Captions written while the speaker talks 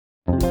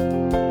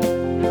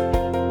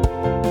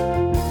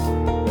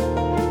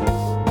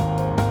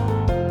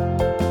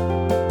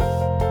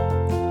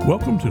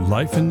Welcome to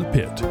Life in the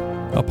Pit,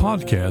 a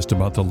podcast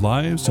about the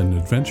lives and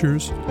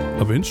adventures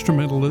of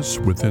instrumentalists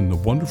within the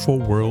wonderful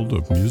world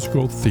of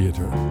musical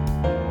theater.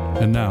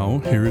 And now,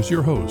 here is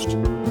your host,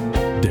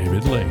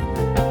 David Lane.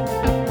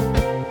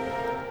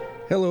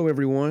 Hello,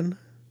 everyone.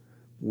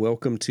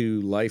 Welcome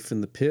to Life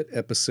in the Pit,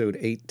 episode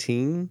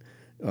 18.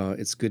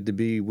 It's good to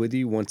be with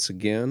you once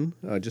again.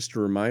 Just a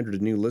reminder to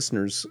new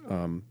listeners,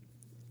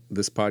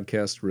 this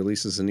podcast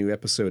releases a new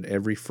episode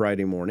every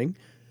Friday morning,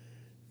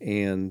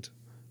 and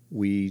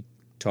we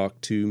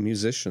talk to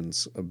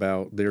musicians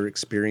about their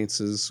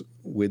experiences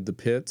with the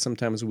pit.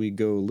 Sometimes we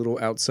go a little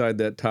outside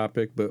that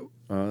topic, but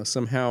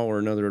somehow or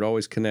another it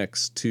always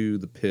connects to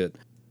the pit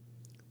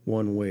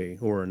one way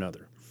or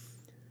another.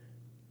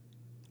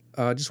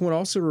 I just want to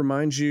also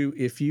remind you,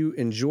 if you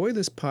enjoy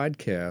this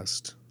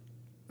podcast,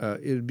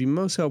 it would be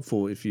most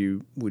helpful if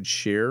you would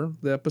share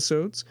the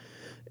episodes.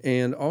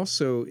 And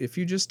also, if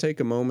you just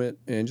take a moment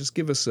and just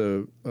give us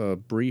a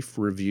brief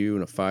review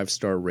and a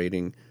 5-star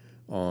rating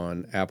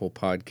on Apple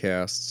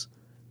Podcasts.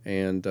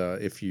 And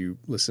if you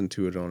listen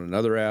to it on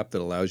another app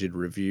that allows you to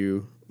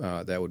review,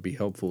 that would be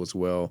helpful as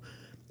well.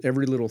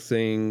 Every little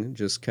thing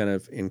just kind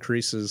of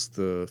increases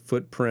the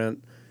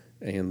footprint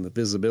and the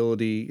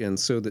visibility, and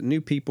so that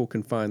new people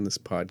can find this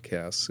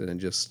podcast, and it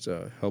just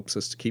helps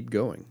us to keep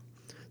going.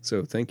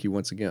 So thank you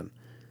once again.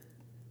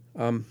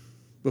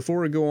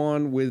 Before we go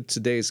on with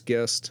today's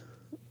guest,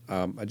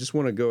 I just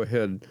want to go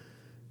ahead.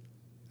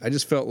 I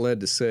just felt led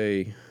to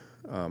say,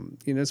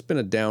 it's been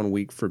a down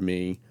week for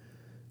me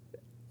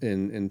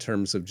in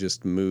terms of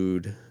just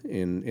mood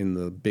in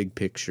the big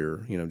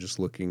picture, just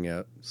looking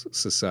at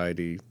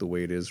society the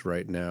way it is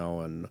right now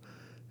and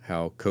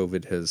how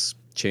COVID has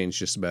changed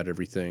just about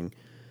everything.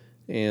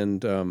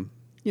 And, I'm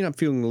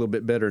feeling a little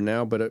bit better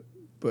now, but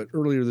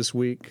earlier this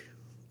week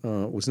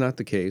was not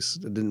the case.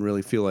 I didn't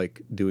really feel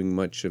like doing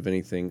much of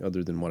anything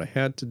other than what I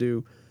had to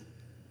do.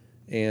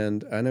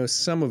 And I know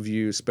some of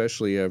you,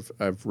 especially,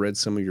 I've read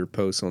some of your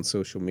posts on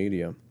social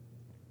media.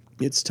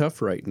 It's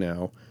tough right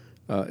now,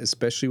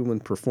 especially when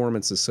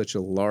performance is such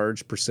a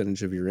large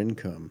percentage of your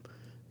income.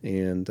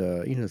 And,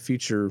 the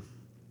future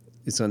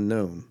is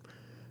unknown.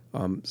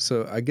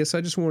 So I guess I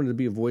just wanted to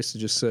be a voice to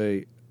just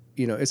say,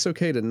 it's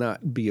okay to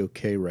not be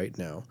okay right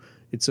now.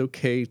 It's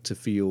okay to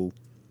feel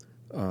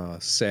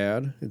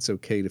sad. It's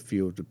okay to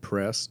feel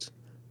depressed.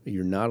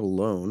 You're not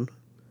alone.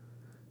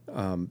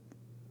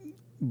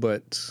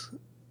 But,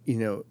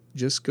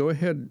 just go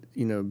ahead,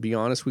 be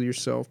honest with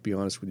yourself, be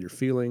honest with your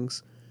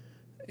feelings.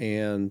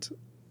 And,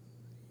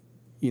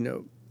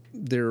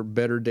 there are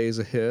better days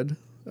ahead.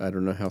 I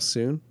don't know how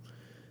soon,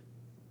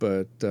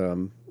 but,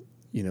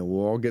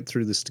 we'll all get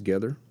through this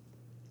together.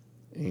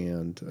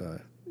 And,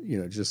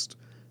 just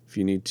if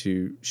you need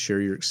to share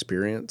your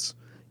experience,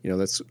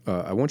 that's,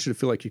 I want you to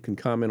feel like you can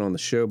comment on the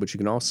show, but you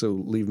can also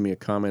leave me a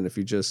comment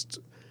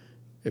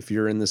if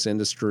you're in this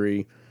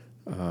industry,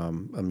 a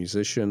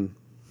musician,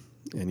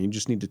 and you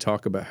just need to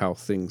talk about how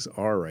things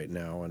are right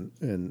now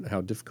and how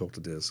difficult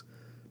it is.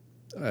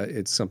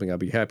 It's something I'll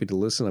be happy to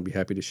listen. I'll be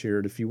happy to share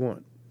it if you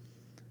want.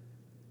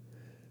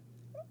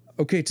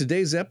 Okay,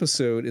 today's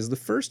episode is the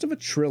first of a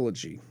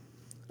trilogy.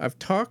 I've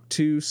talked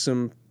to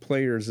some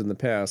players in the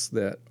past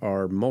that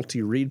are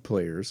multi-reed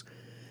players,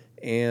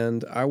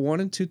 and I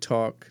wanted to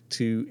talk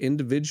to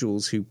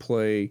individuals who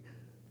play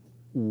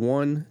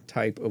one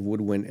type of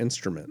woodwind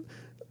instrument.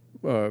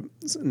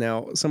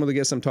 Now, some of the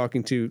guests I'm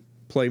talking to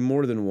play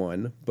more than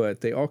one,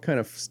 but they all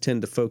kind of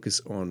tend to focus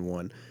on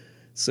one.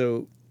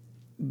 So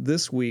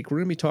this week, we're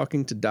going to be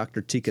talking to Dr.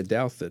 Tika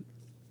Douthit,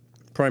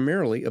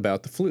 primarily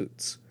about the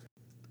flutes.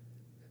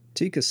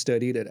 Tika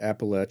studied at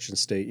Appalachian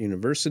State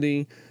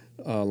University,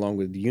 along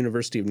with the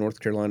University of North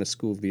Carolina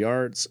School of the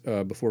Arts,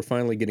 before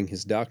finally getting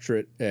his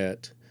doctorate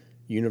at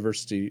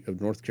University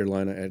of North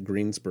Carolina at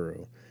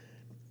Greensboro.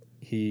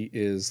 He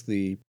is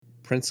the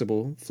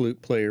principal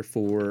flute player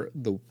for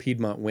the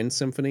Piedmont Wind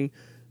Symphony,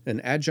 an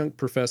adjunct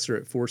professor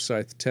at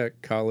Forsyth Tech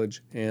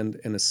College,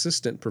 and an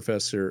assistant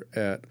professor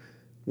at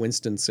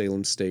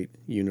Winston-Salem State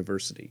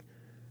University.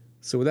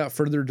 So without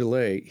further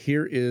delay,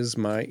 here is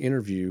my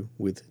interview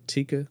with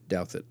Tika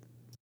Douthit.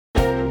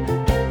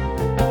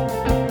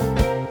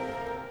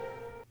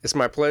 It's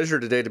my pleasure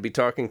today to be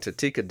talking to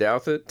Tika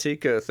Douthit.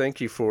 Tika,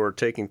 thank you for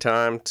taking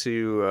time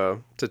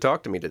to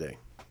talk to me today.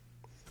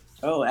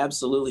 Oh,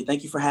 absolutely.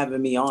 Thank you for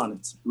having me on.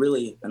 It's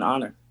really an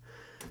honor.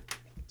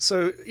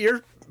 So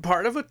you're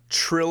part of a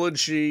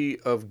trilogy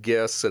of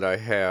guests that I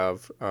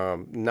have.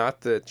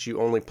 Not that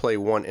you only play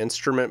one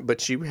instrument,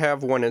 but you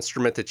have one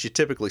instrument that you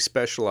typically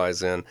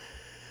specialize in.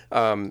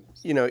 In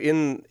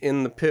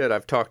the pit,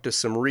 I've talked to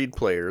some reed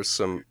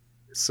players,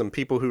 some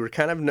people who are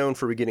kind of known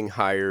for getting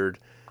hired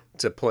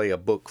to play a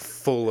book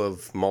full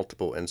of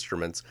multiple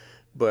instruments.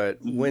 But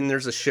when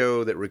there's a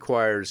show that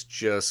requires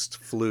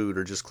just flute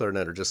or just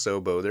clarinet or just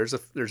oboe, there's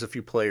a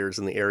few players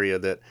in the area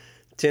that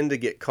tend to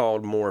get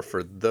called more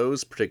for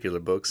those particular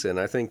books, and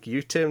I think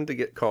you tend to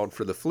get called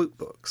for the flute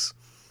books.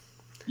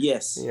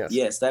 Yes,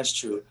 that's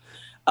true.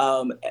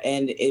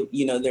 And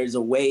there's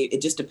a wave.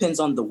 It just depends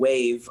on the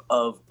wave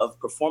of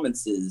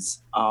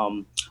performances.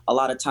 A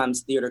lot of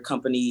times, theater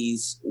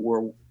companies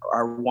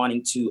are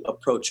wanting to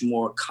approach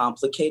more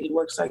complicated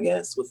works, I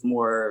guess, with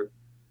more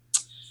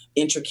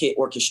intricate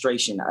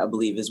orchestration. I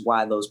believe is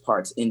why those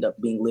parts end up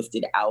being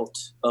lifted out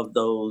of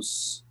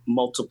those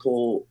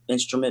multiple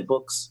instrument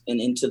books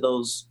and into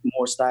those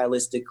more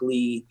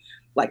stylistically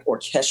like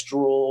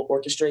orchestral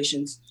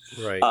orchestrations.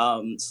 Right.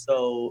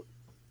 So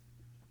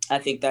I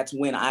think that's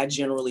when I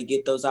generally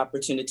get those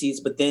opportunities.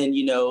 But then,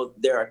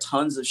 there are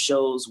tons of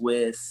shows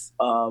with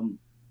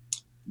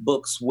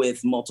books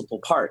with multiple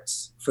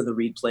parts for the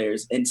reed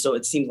players. And so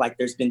it seems like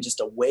there's been just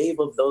a wave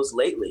of those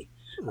lately,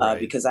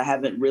 because I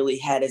haven't really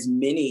had as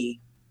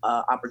many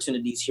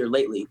opportunities here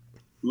lately.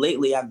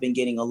 Lately, I've been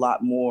getting a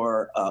lot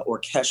more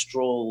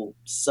orchestral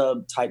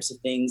sub types of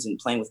things and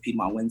playing with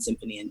Piedmont Wind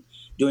Symphony and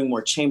doing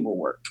more chamber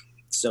work.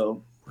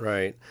 So.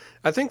 Right.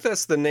 I think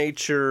that's the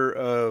nature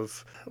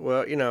of,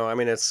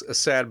 it's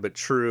sad but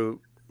true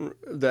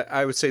that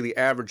I would say the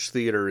average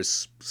theater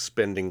is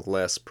spending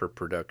less per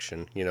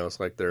production. It's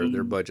like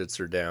their budgets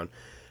are down.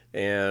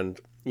 And,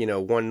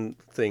 one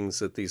things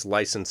that these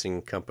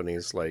licensing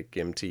companies like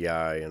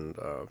MTI and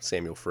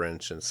Samuel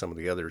French and some of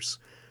the others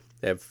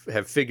have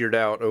figured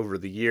out over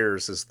the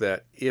years is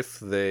that if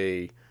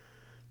they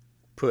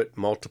put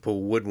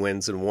multiple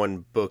woodwinds in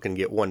one book and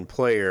get one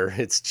player,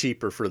 it's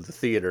cheaper for the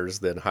theaters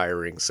than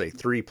hiring, say,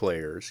 3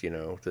 players,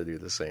 to do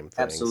the same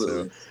thing.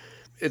 Absolutely. So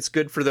it's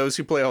good for those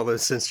who play all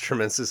those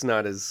instruments. It's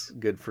not as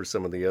good for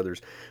some of the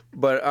others.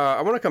 But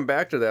I want to come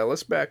back to that.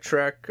 Let's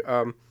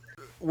backtrack.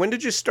 When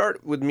did you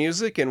start with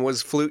music, and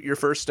was flute your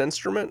first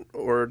instrument,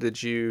 or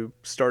did you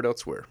start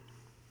elsewhere?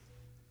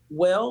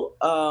 Well,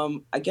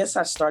 I guess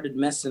I started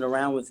messing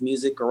around with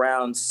music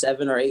around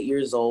 7 or 8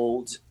 years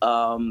old.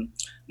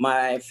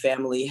 My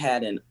family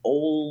had an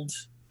old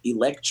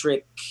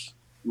electric,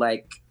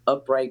 like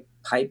upright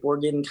pipe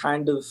organ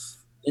kind of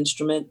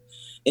instrument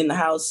in the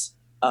house.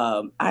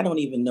 I don't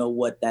even know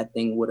what that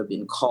thing would have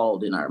been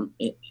called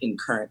in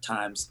current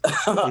times,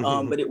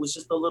 but it was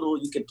just a little.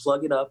 You could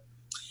plug it up,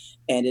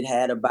 and it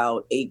had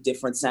about 8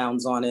 different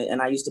sounds on it,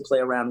 and I used to play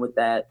around with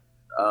that.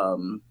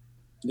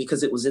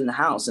 Because it was in the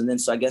house. And then,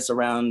 so I guess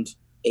around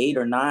 8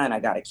 or 9, I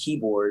got a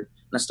keyboard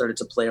and I started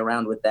to play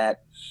around with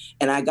that.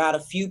 And I got a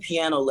few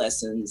piano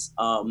lessons,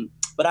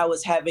 but I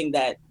was having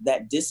that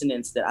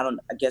dissonance that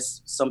I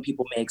guess some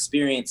people may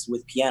experience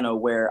with piano,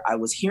 where I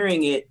was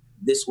hearing it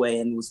this way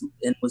and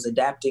was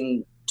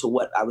adapting to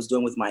what I was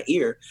doing with my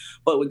ear,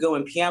 but would go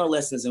in piano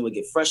lessons and would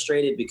get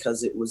frustrated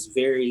because it was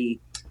very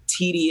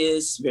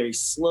tedious, very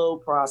slow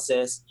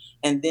process.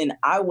 And then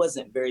I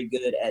wasn't very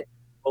good at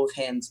both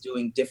hands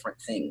doing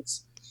different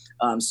things.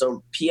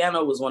 So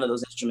piano was one of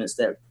those instruments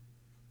that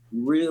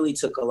really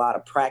took a lot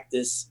of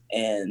practice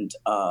and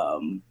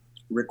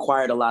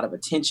required a lot of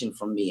attention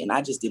from me. And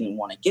I just didn't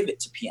want to give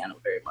it to piano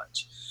very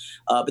much.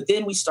 But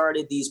then we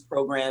started these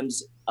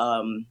programs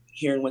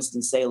here in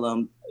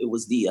Winston-Salem. It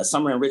was the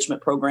Summer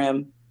Enrichment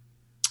Program.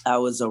 I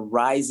was a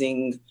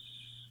rising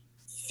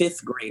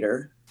 5th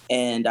grader,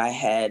 and I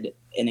had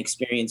an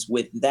experience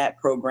with that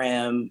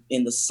program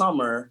in the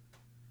summer.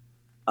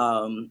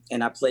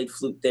 And I played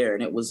flute there,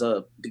 and it was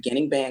a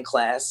beginning band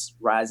class,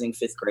 rising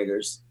 5th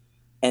graders.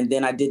 And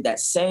then I did that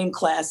same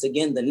class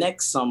again the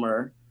next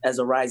summer as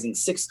a rising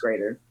 6th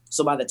grader.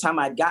 So by the time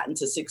I'd gotten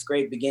to 6th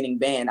grade beginning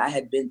band, I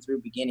had been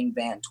through beginning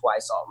band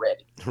twice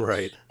already.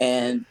 Right.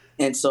 And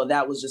so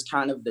that was just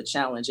kind of the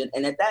challenge.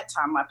 And at that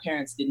time, my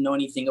parents didn't know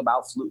anything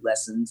about flute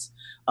lessons.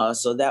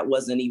 So that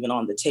wasn't even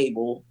on the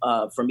table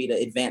for me to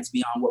advance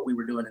beyond what we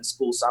were doing in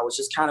school. So I was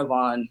just kind of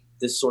on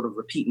this sort of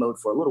repeat mode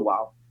for a little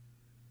while.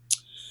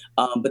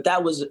 But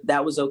that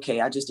was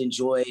okay. I just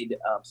enjoyed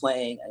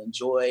playing. I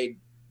enjoyed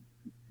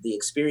the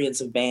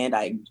experience of band.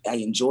 I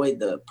enjoyed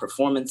the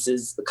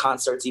performances, the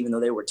concerts, even though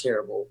they were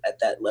terrible at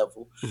that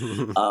level.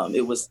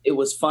 It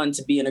was fun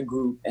to be in a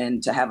group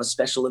and to have a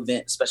special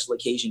event, special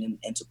occasion,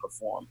 and to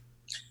perform.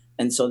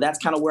 And so that's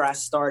kind of where I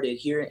started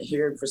here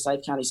in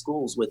Forsyth County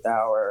Schools with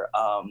our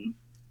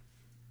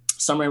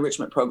summer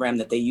enrichment program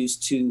that they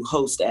used to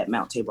host at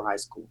Mount Tabor High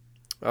School.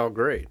 Oh,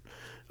 great.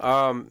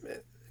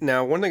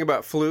 Now, one thing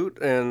about flute,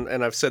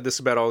 and I've said this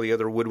about all the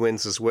other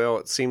woodwinds as well,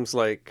 it seems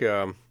like,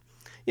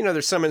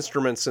 there's some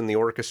instruments in the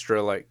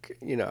orchestra, like,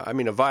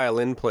 a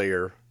violin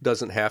player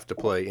doesn't have to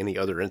play any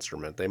other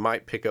instrument. They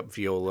might pick up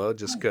viola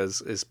just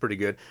because it's pretty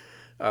good.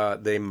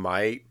 They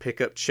might pick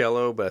up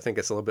cello, but I think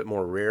it's a little bit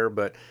more rare.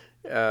 But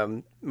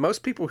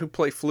most people who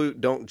play flute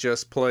don't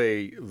just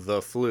play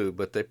the flute,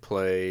 but they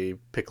play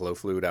piccolo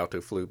flute, alto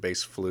flute,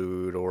 bass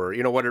flute, or,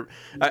 whatever.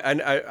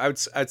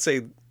 I'd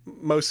say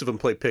most of them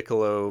play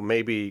piccolo,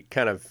 maybe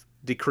kind of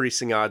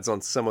decreasing odds on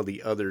some of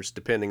the others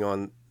depending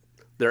on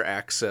their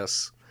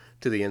access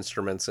to the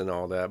instruments and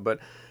all that. But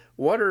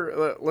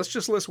let's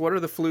just list what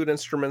are the flute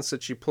instruments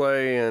that you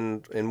play,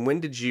 and when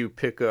did you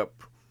pick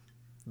up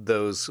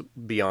those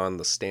beyond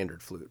the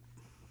standard flute?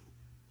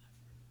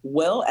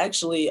 Well,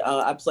 actually,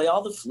 I play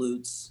all the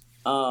flutes.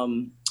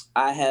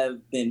 I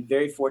have been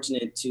very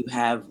fortunate to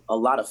have a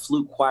lot of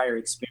flute choir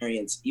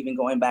experience, even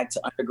going back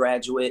to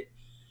undergraduate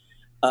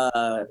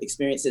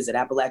experiences at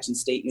Appalachian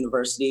State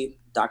University,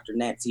 Dr.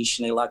 Nancy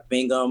Schnaylock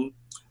Bingham.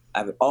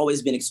 I've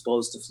always been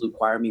exposed to flute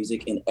choir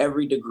music in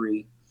every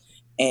degree.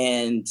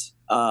 And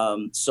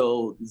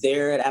so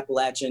there at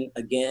Appalachian,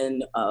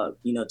 again,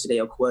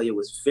 Tadeo Coelho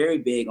was very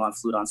big on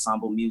flute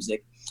ensemble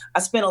music. I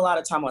spent a lot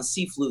of time on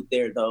C flute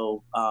there,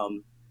 though.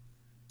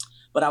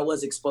 But I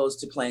was exposed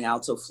to playing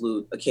alto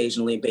flute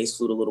occasionally, bass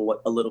flute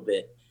a little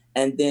bit.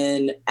 And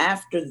then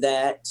after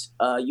that,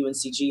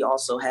 UNCG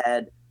also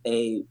had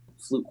a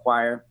flute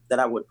choir that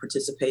I would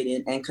participate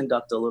in and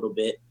conduct a little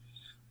bit.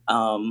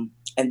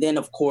 And then,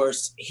 of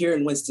course, here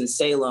in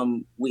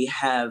Winston-Salem, we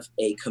have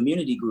a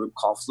community group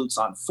called Flutes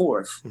on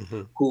Fourth,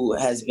 who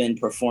has been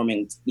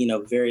performing,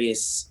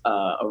 various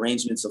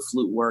arrangements of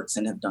flute works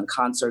and have done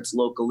concerts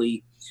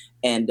locally.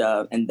 And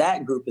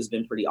that group has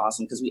been pretty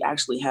awesome because we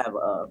actually have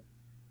a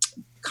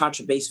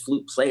contrabass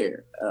flute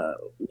player,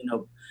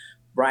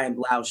 Brian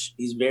Blausch.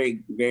 He's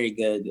very, very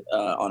good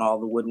on all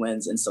the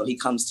woodwinds. And so he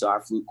comes to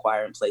our flute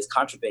choir and plays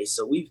contrabass.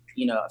 So we've,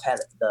 I've had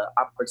the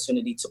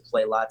opportunity to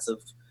play lots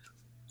of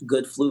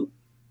good flute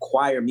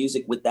choir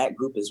music with that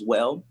group as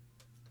well.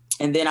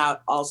 And then I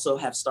also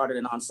have started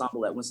an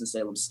ensemble at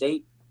Winston-Salem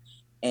State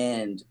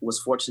and was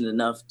fortunate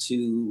enough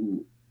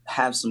to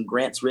have some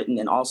grants written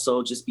and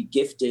also just be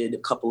gifted a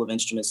couple of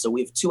instruments. So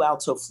we have 2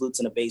 alto flutes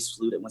and a bass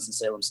flute at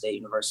Winston-Salem State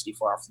University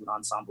for our flute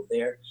ensemble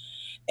there.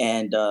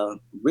 And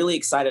really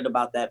excited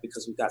about that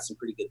because we've got some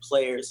pretty good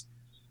players.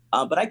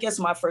 But I guess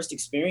my first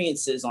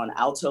experiences on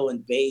alto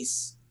and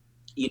bass,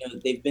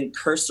 they've been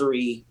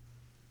cursory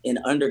in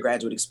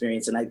undergraduate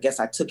experience. And I guess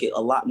I took it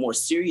a lot more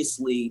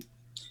seriously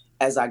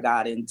as I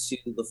got into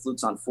the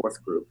Flutes on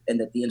Fourth group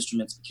and that the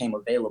instruments became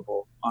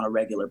available on a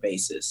regular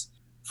basis.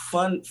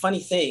 Funny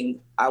thing,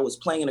 I was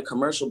playing in a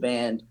commercial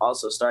band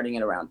also starting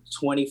in around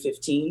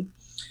 2015.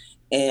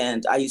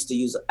 And I used to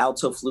use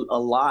alto flute a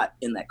lot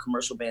in that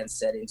commercial band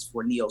settings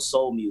for neo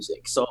soul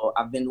music. So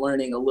I've been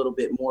learning a little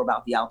bit more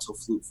about the alto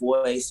flute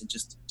voice and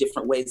just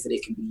different ways that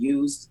it can be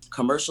used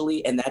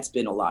commercially. And that's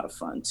been a lot of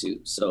fun too.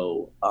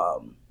 So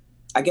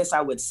I guess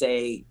I would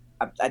say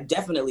I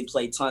definitely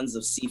play tons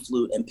of C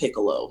flute and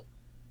piccolo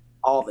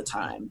all the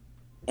time.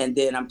 And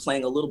then I'm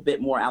playing a little bit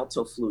more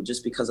alto flute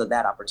just because of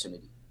that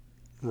opportunity.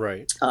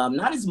 Right.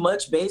 Not as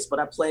much bass, but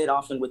I play it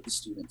often with the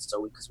students.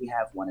 So because we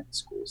have one at the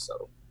school,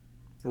 so.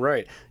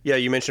 Right. Yeah,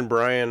 you mentioned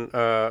Brian,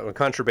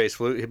 contrabass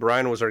flute.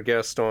 Brian was our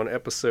guest on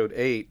episode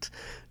 8,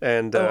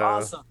 and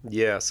awesome.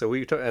 Yeah. So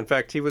in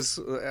fact, he was.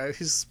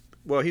 He's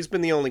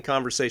been the only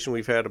conversation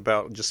we've had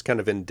about just kind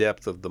of in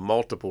depth of the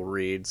multiple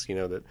reeds,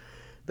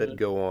 that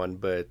go on.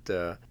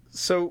 But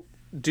so,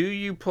 do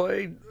you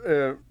play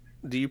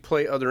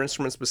other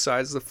instruments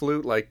besides the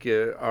flute? Like,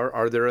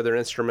 are there other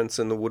instruments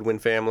in the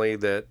woodwind family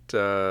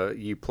that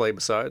you play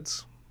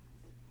besides?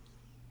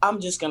 I'm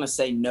just gonna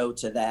say no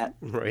to that.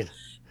 Right.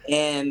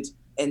 And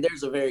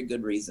there's a very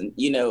good reason.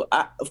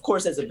 Of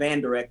course, as a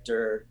band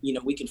director,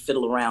 we can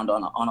fiddle around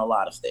on a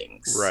lot of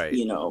things. Right.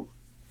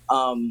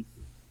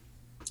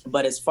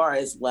 But as far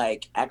as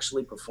like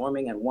actually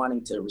performing and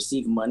wanting to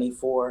receive money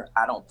for,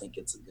 I don't think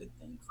it's a good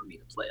thing for me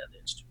to play other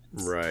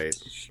instruments. Right.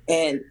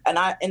 And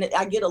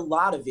I get a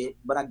lot of it,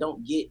 but I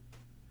don't get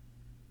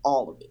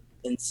all of it.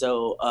 And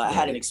so I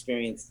had an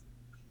experience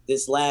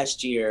this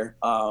last year.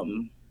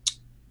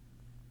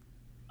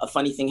 A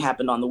funny thing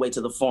happened on the way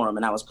to the Forum,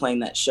 and I was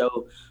playing that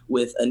show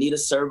with Anita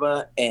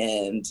Serba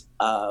and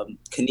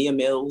Kania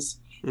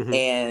Mills,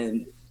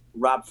 and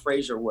Rob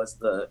Frazier was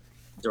the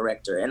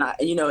director. And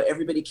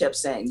everybody kept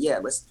saying, "Yeah,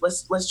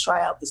 let's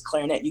try out this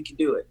clarinet. You can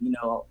do it."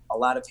 A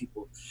lot of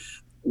people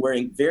were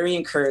very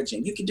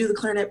encouraging. You can do the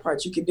clarinet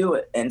parts. You can do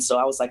it. And so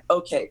I was like,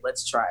 "Okay,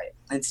 let's try it."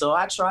 And so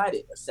I tried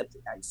it.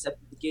 I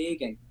accepted the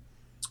gig and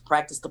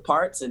practiced the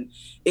parts, and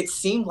it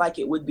seemed like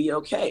it would be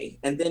okay.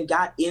 And then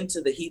got into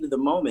the heat of the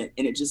moment,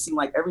 and it just seemed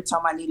like every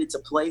time I needed to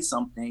play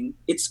something,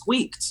 it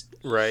squeaked.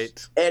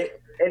 Right. And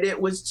it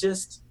was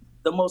just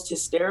the most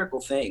hysterical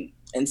thing.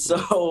 And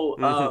so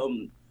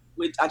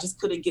I just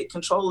couldn't get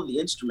control of the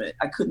instrument.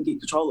 I couldn't get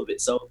control of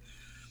it. So,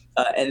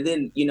 and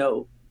then,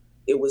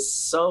 it was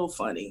so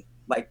funny.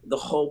 Like the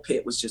whole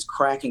pit was just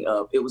cracking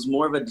up. It was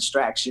more of a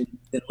distraction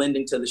than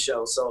lending to the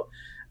show. So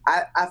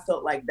I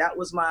felt like that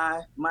was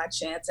my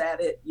chance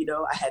at it.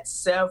 I had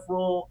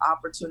several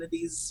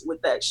opportunities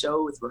with that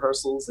show, with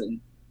rehearsals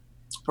and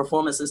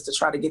performances to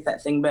try to get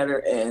that thing better.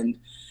 And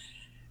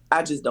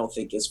I just don't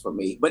think it's for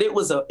me, but it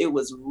was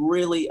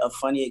really a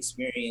funny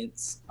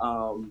experience.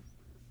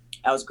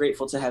 I was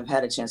grateful to have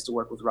had a chance to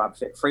work with Rob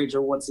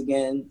Frazier once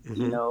again,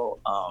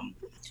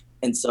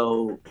 and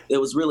so it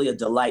was really a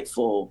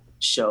delightful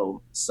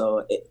show.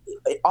 So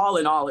all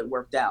in all, it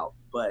worked out,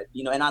 but,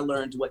 and I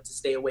learned what to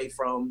stay away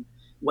from,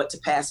 what to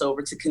pass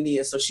over to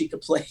Kania so she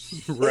could play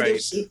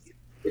right.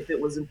 if it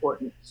was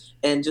important,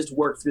 and just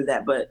work through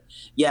that. But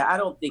yeah, I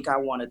don't think I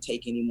want to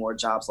take any more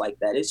jobs like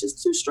that. It's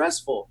just too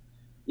stressful.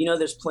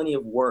 There's plenty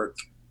of work,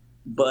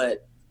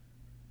 but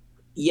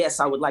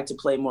yes, I would like to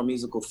play more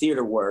musical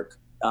theater work.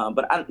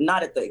 but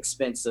not at the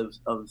expense of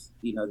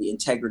the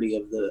integrity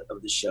of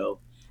the show.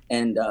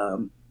 And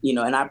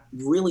and I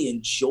really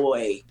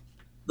enjoy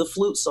the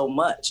flute so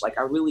much. Like,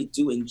 I really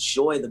do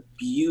enjoy the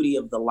beauty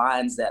of the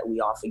lines that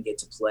we often get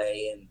to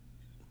play, and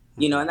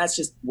and that's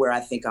just where I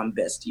think I'm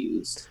best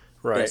used,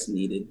 right, best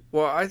needed.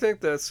 Well, I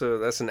think that's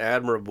an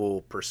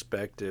admirable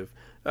perspective.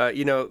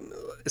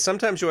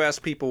 Sometimes you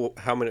ask people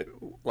how many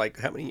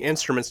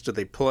instruments do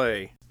they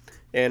play,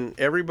 and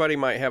everybody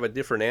might have a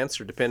different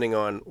answer depending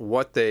on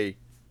what they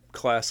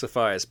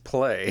classify as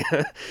play.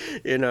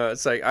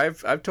 It's like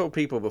I've told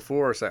people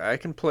before, it's like I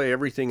can play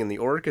everything in the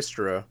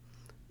orchestra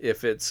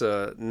if it's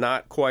a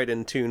not quite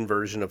in tune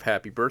version of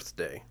Happy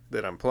Birthday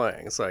that I'm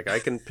playing. It's like I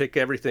can pick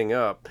everything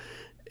up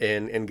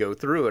and go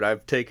through it.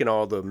 I've taken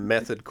all the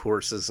method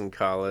courses in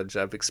college.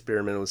 I've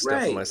experimented with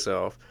stuff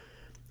myself.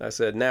 I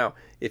said, now,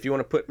 if you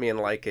want to put me in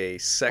like a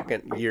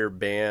second-year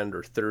band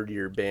or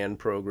third-year band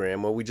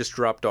program, well, we just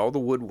dropped all the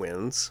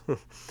woodwinds.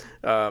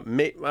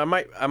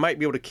 I might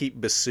be able to keep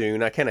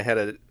bassoon. I kind of had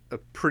a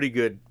pretty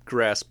good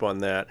grasp on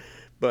that,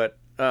 but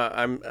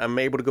I'm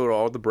able to go to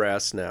all the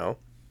brass now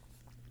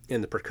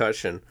and the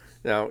percussion.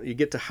 Now, you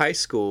get to high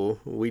school,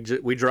 we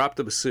dropped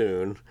the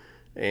bassoon,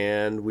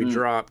 and we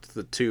dropped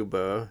the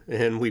tuba,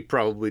 and we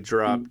probably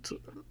dropped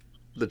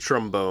the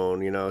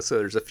trombone, so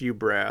there's a few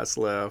brass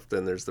left,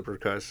 and there's the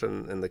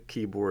percussion and the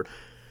keyboard.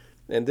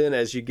 And then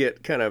as you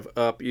get kind of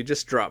up, you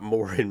just drop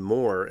more and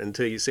more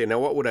until you say, now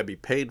what would I be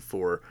paid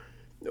for?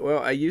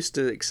 Well, I used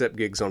to accept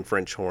gigs on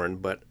French horn,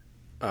 but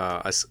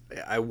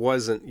I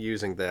wasn't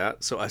using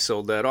that, so I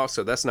sold that off.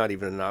 So that's not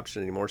even an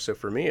option anymore. So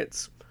for me,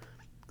 it's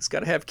got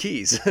to have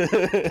keys.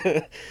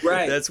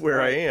 Right. That's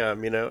where I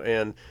am,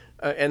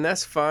 and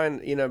that's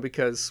fine,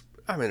 because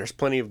there's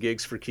plenty of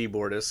gigs for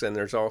keyboardists, and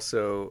there's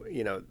also,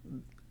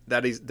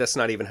 that's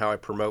not even how I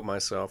promote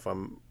myself.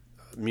 I'm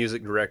a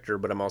music director,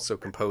 but I'm also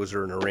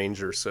composer and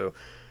arranger. So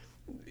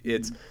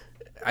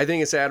I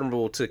think it's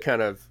admirable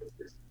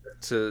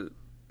to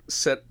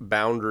set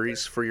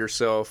boundaries for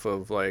yourself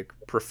of like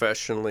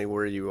professionally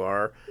where you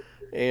are.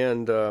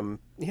 And,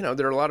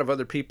 there are a lot of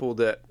other people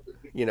that,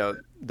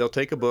 they'll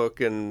take a book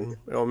and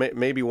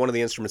maybe one of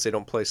the instruments they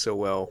don't play so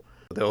well,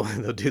 they'll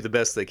do the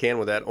best they can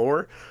with that.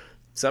 Or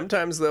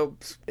sometimes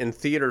in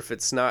theater, if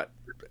it's not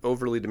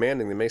overly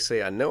demanding, they may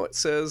say, I know it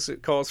says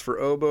it calls for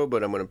oboe,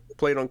 but I'm going to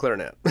play it on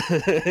clarinet,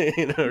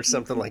 or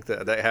something like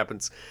that. That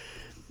happens.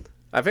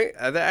 I think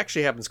that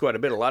actually happens quite a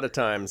bit. A lot of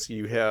times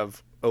you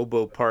have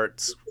oboe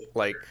parts,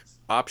 like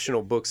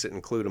optional books that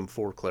include them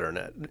for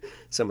clarinet.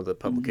 Some of the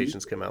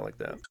publications come out like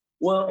that.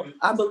 Well,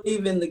 I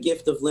believe in the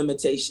gift of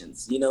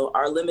limitations.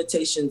 Our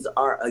limitations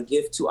are a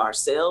gift to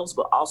ourselves,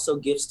 but also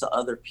gifts to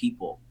other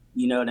people.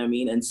 You know what I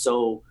mean? And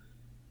so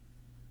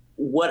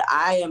what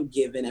I am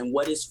given and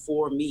what is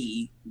for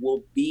me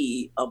will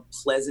be a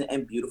pleasant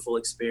and beautiful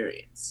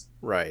experience.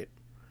 Right.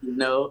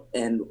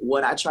 And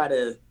what I try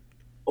to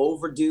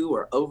overdo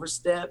or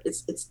overstep,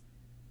 it's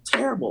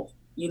terrible.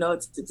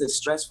 It's a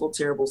stressful,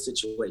 terrible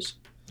situation.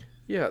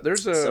 Yeah, there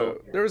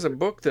was a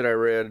book that I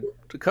read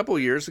a couple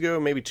of years ago,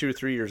 maybe 2 or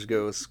 3 years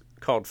ago. It's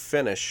called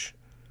Finish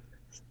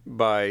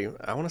by,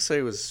 I want to say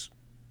it was,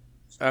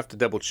 I have to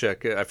double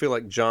check. I feel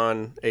like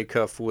John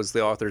Acuff was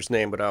the author's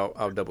name, but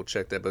I'll double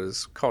check that. But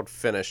it's called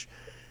Finish,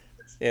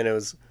 and it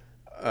was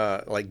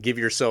like give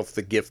yourself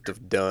the gift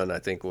of done. I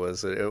think it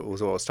was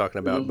what I was talking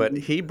about. But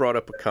he brought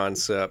up a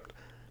concept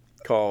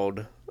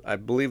called, I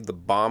believe, the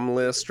bomb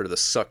list or the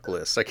suck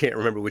list. I can't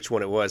remember which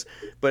one it was,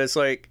 but it's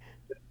like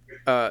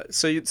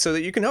so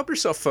that you can help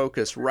yourself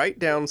focus. Write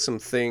down some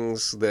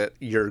things that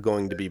you're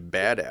going to be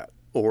bad at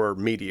or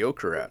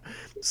mediocre at.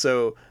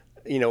 So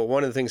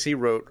one of the things he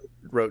wrote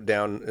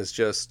down is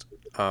just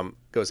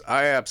goes,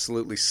 I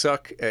absolutely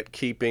suck at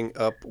keeping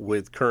up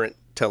with current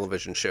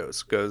television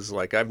shows. Goes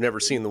like, I've never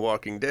seen The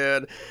Walking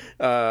Dead.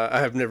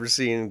 I've never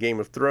seen Game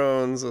of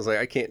Thrones. I was like,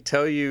 I can't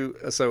tell you.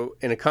 So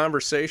in a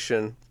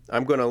conversation,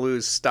 I'm going to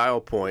lose style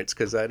points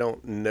because I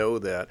don't know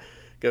that.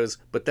 Goes,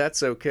 but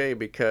that's okay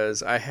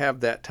because I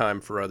have that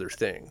time for other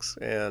things.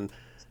 And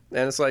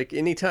it's like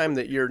anytime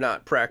that you're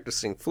not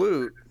practicing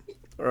flute,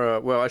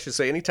 I should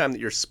say anytime that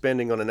you're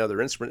spending on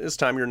another instrument, it's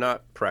time you're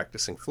not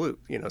practicing flute,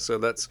 so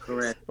that's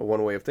correct.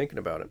 One way of thinking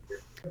about it.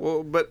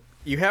 Well, but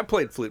you have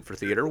played flute for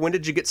theater. When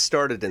did you get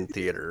started in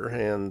theater?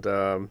 And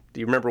do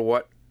you remember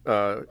what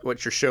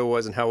your show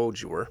was and how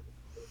old you were?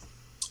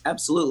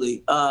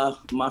 Absolutely.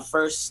 My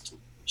first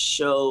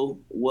show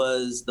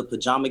was The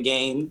Pajama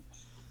Game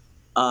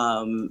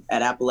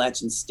at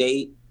Appalachian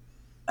State.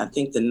 I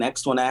think the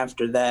next one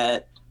after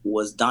that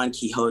was Don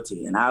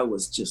Quixote, and I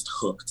was just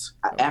hooked.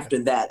 After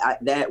that,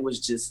 that was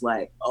just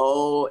like,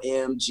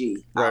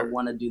 OMG, right. I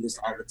want to do this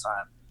all the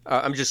time.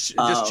 I'm just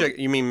checking.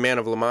 You mean Man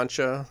of La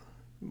Mancha,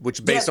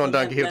 which based on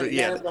Don Quixote?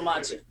 Man of La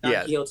Mancha. Don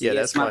Quixote. Yeah,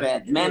 that's my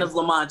bad. Man of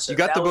La Mancha. You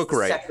got the book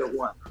right. Second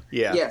one.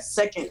 Yeah.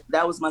 Second.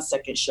 That was my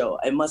second show.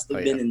 It must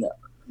have been in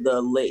the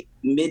late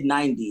mid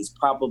 90s,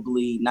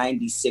 probably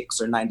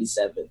 96 or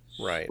 97.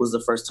 Right. Was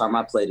the first time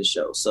I played a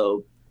show.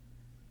 So,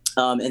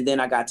 and then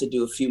I got to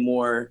do a few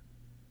more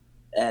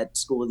at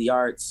School of the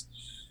Arts.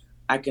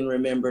 I can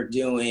remember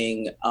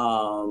doing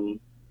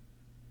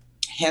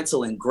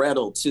Hansel and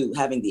Gretel too.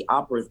 Having the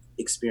opera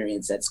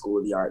experience at School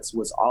of the Arts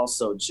was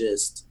also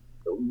just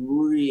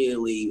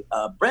really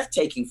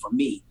breathtaking for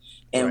me,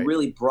 and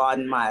really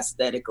broadened my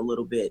aesthetic a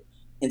little bit.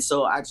 And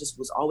so I just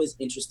was always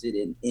interested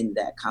in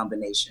that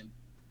combination.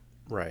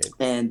 Right.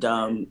 And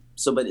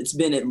but it's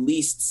been at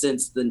least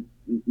since the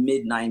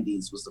mid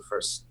 90s was the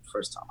first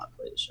time I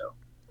played a show.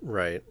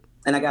 Right.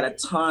 And I got a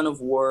ton of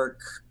work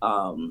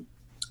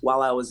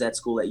while I was at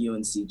school at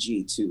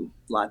UNCG too.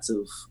 Lots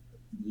of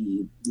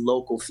the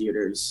local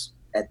theaters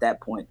at that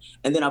point.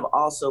 And then I've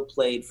also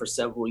played for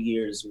several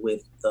years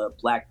with the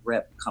Black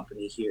Rep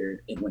Company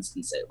here in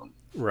Winston-Salem.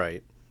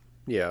 Right.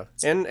 Yeah.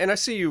 And I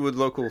see you with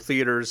local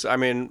theaters. I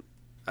mean,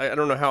 I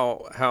don't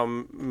know how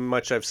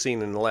much I've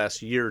seen in the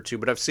last year or two,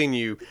 but I've seen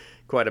you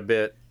quite a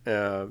bit,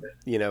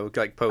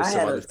 like post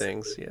some other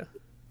things. Yeah.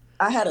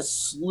 I had a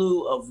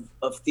slew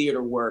of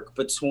theater work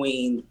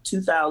between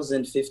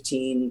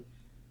 2015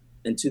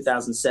 and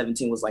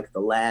 2017 was like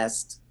the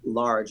last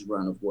large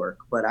run of work.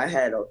 But I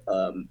had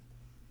a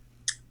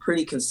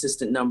pretty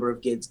consistent number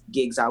of gigs,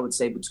 I would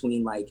say,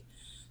 between like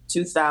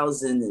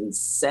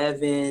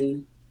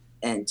 2007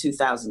 and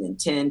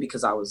 2010,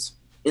 because I was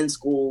in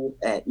school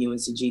at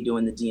UNCG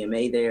doing the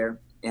DMA there.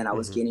 And I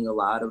was getting a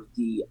lot of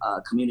the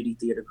Community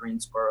Theater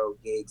Greensboro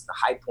gigs, the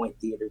High Point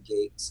Theater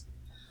gigs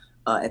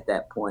at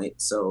that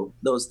point. So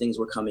those things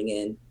were coming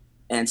in.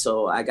 And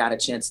so I got a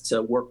chance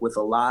to work with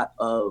a lot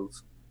of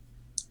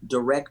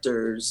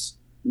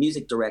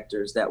music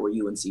directors that were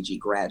UNCG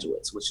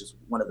graduates, which is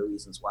one of the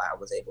reasons why I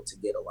was able to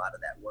get a lot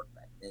of that work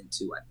back then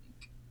too, I think.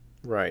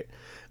 Right.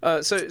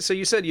 So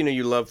you said,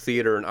 you love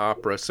theater and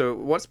opera. So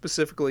what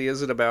specifically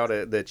is it about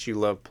it that you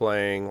love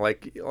playing?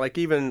 Like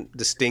even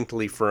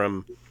distinctly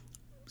from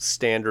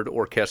standard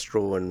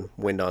orchestral and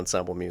wind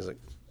ensemble music?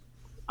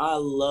 I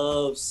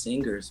love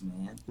singers,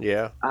 man.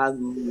 Yeah. I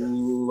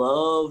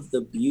love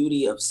the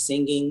beauty of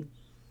singing,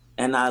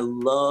 and I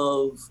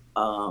love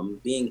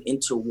being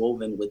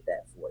interwoven with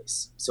that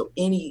voice. So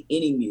any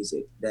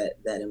music that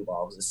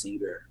involves a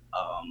singer,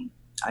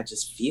 I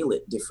just feel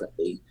it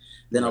differently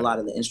than a lot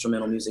of the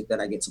instrumental music that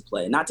I get to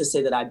play. Not to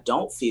say that I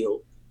don't feel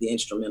the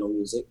instrumental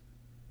music,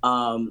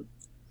 but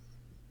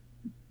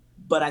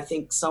I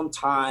think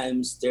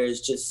sometimes there's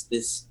just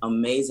this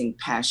amazing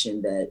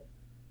passion that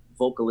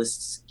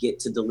vocalists get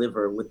to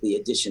deliver with the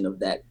addition of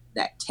that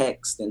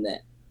text and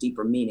that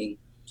deeper meaning.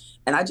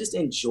 And I just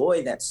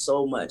enjoy that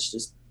so much,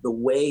 just the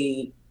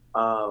way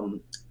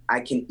I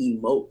can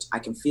emote. I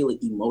can feel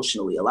it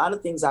emotionally. A lot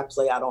of things I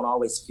play, I don't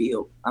always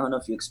feel. I don't know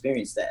if you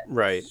experience that.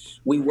 Right.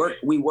 We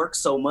work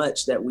so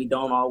much that we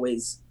don't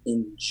always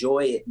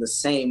enjoy it the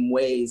same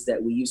ways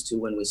that we used to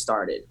when we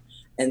started.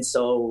 And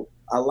so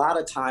a lot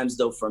of times,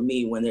 though, for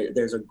me, when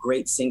there's a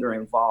great singer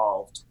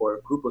involved or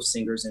a group of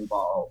singers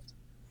involved,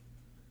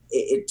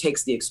 it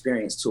takes the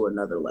experience to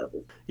another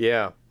level.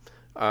 Yeah.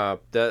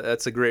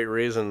 That's a great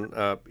reason.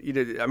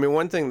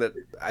 One thing that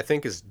I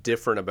think is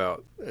different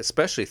about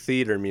especially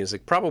theater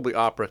music, probably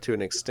opera to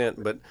an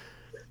extent, but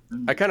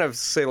I kind of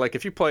say, like,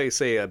 if you play,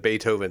 say, a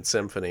Beethoven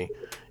symphony,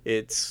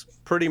 it's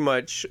pretty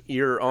much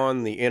you're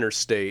on the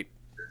interstate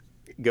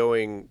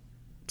going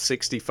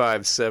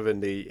 65,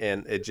 70,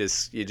 and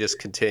you just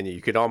continue.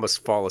 You could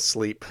almost fall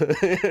asleep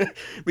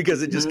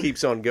because it just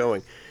keeps on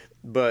going.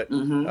 But,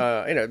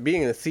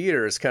 being in the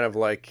theater is kind of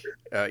like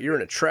you're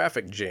in a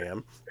traffic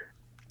jam.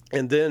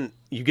 And then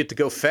you get to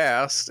go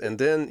fast, and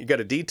then you got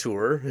a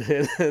detour,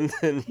 and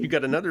then you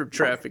got another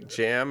traffic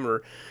jam,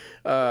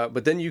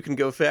 but then you can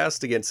go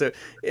fast again. So,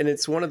 and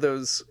it's one of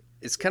those.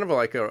 It's kind of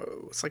like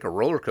a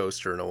roller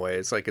coaster in a way.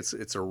 It's like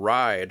it's a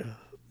ride,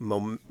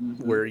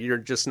 where you're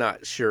just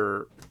not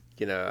sure.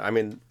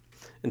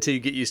 Until you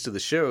get used to the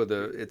show,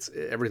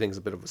 everything's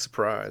a bit of a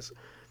surprise.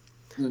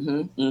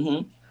 So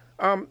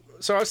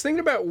I was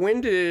thinking about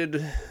when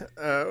did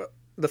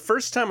the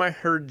first time I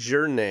heard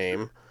your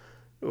name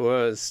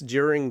was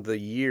during the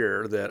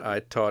year that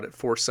I taught at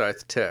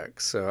Forsyth Tech.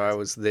 So I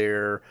was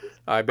there.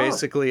 I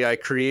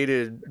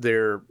created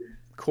their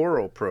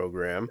choral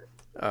program,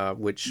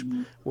 which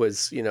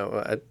was,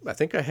 I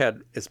think I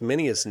had as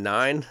many as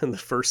 9 in the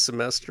first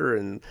semester.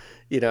 And,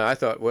 I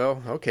thought,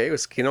 well, okay,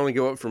 it can only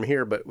go up from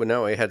here. But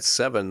no, I had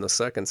 7 the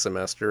second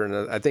semester.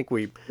 And I think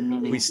we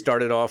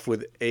started off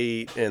with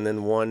 8, and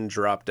then 1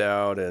 dropped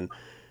out.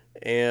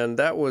 And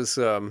that was,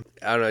 I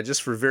don't know,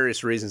 just for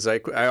various reasons.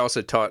 I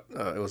also taught,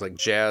 it was like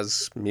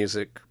jazz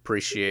music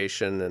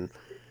appreciation. And,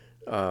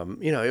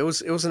 it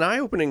was an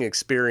eye-opening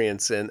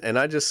experience. And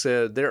I just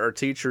said, there are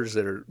teachers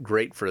that are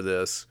great for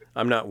this.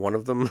 I'm not one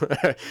of them.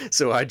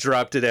 So I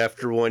dropped it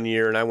after 1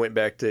 year, and I went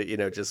back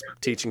to, just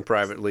teaching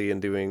privately and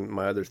doing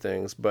my other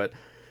things. But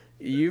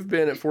you've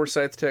been at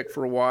Forsyth Tech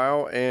for a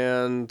while,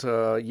 and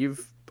you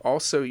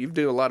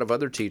do a lot of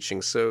other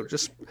teaching. So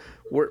just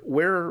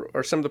where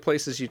are some of the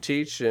places you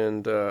teach,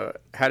 and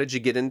how did you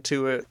get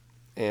into it,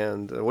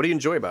 and what do you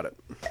enjoy about it?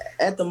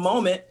 At the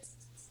moment,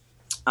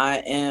 I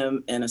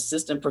am an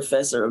assistant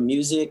professor of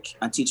music.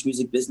 I teach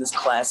music business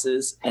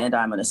classes, and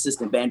I'm an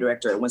assistant band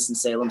director at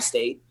Winston-Salem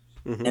State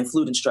and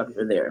flute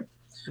instructor there.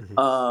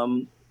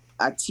 Mm-hmm.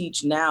 I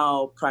teach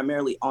now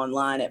primarily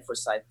online at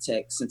Forsyth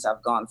Tech since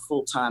I've gone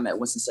full-time at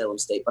Winston-Salem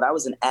State, but I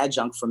was an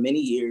adjunct for many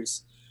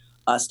years.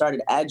 I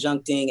started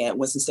adjuncting at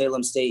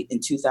Winston-Salem State in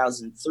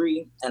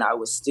 2003, and I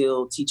was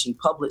still teaching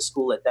public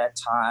school at that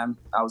time.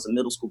 I was a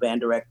middle school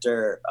band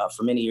director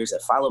for many years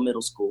at Philo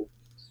Middle School.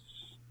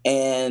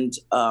 And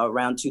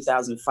around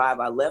 2005,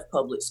 I left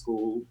public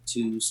school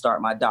to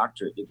start my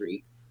doctorate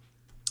degree.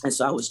 And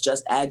so I was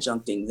just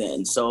adjuncting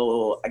then.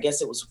 So I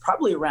guess it was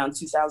probably around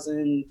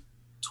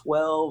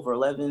 2012 or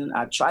 11.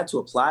 I tried to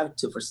apply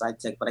to Forsyth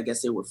Tech, but I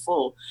guess they were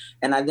full.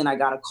 And then I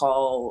got a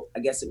call,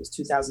 I guess it was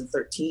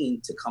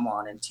 2013, to come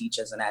on and teach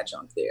as an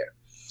adjunct there.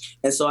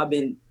 And so I've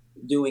been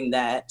doing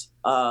that,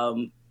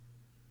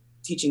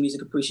 teaching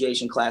music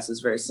appreciation classes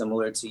very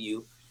similar to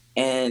you,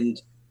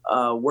 and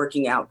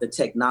working out the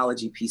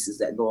technology pieces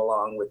that go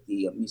along with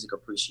the music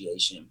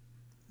appreciation.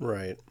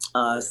 Right.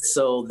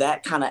 So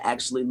that kind of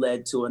actually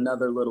led to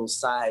another little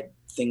side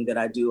thing that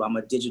I do. I'm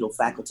a digital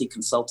faculty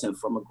consultant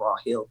for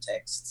McGraw-Hill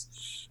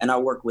Texts, and I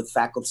work with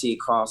faculty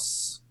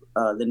across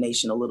the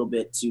nation a little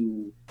bit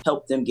to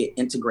help them get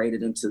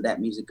integrated into that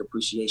music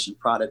appreciation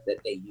product that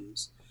they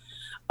use.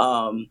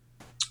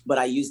 But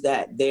I use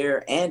that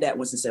there and at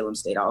Winston-Salem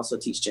State. I also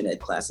teach gen ed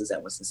classes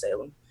at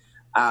Winston-Salem.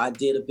 I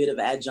did a bit of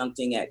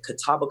adjuncting at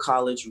Catawba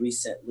College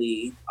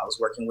recently. I was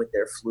working with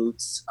their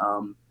flutes.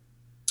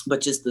 But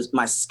just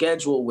my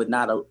schedule would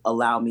not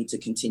allow me to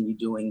continue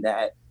doing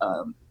that,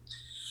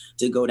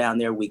 to go down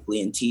there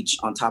weekly and teach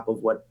on top of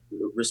what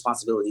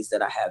responsibilities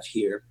that I have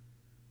here.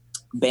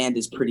 Band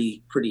is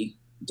pretty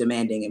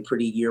demanding and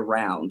pretty year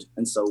round.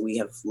 And so we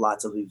have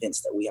lots of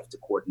events that we have to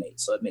coordinate.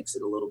 So it makes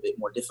it a little bit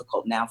more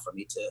difficult now for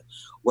me to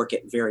work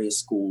at various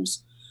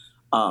schools.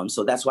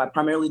 So that's why I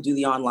primarily do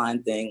the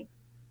online thing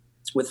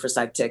with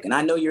Forsyth Tech. And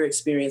I know your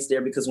experience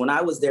there, because when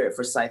I was there at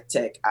Forsyth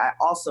Tech, I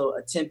also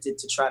attempted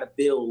to try to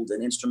build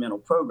an instrumental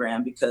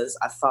program, because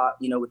I thought,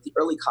 with the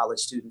early college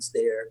students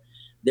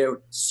there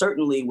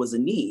certainly was a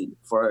need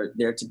for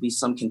there to be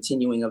some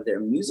continuing of their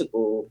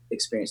musical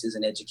experiences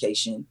and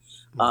education.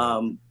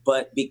 Mm-hmm.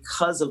 But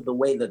because of the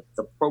way that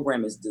the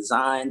program is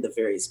designed, the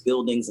various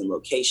buildings and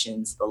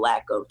locations, the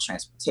lack of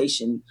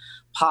transportation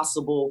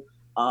possible,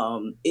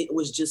 it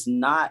was just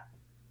not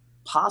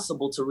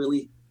possible to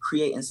really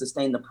create and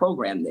sustain the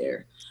program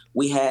there.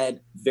 We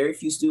had very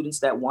few students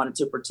that wanted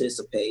to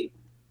participate.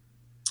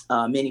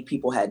 Many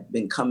people had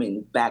been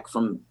coming back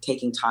from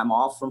taking time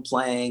off from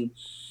playing.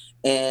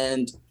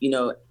 And,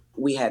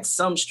 we had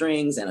some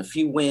strings and a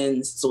few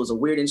winds. So it was a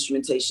weird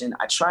instrumentation.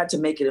 I tried to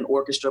make it an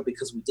orchestra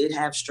because we did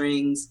have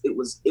strings. It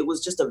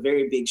was just a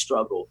very big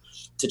struggle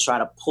to try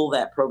to pull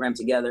that program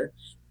together.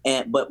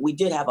 But we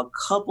did have a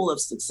couple of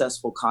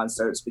successful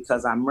concerts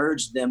because I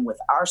merged them with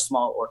our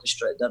small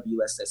orchestra at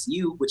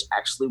WSSU, which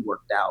actually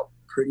worked out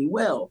pretty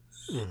well.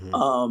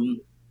 Mm-hmm.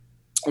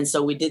 And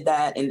so we did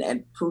that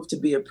and proved to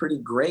be a pretty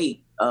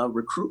great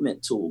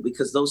recruitment tool,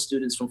 because those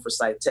students from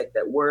Forsyth Tech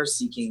that were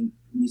seeking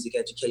music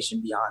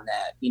education beyond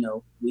that,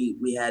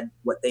 we had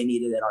what they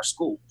needed at our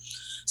school.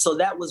 So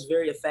that was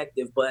very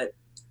effective, but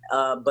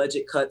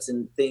budget cuts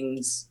and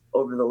things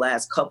over the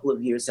last couple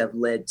of years have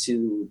led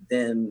to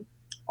them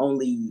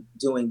only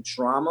doing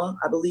drama,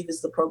 I believe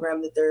is the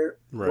program that they're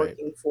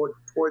working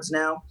towards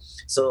now.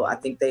 So I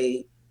think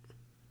they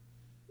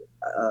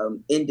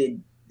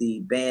ended the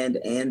band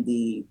and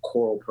the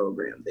choral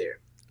program there.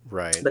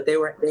 Right. But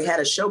they had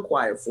a show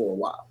choir for a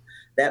while.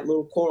 That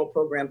little choral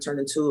program turned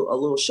into a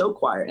little show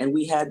choir. And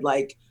we had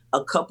like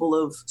a couple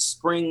of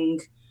spring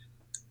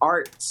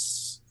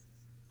arts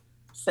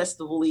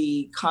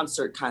festival-y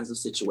concert kinds of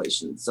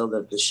situations. So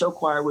the show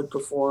choir would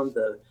perform,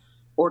 the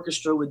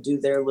orchestra would do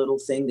their little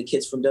thing. The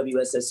kids from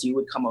WSSU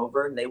would come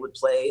over and they would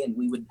play, and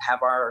we would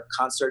have our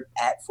concert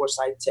at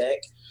Forsyth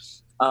Tech.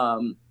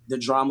 The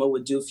drama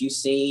would do a few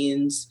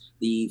scenes.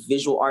 The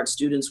visual arts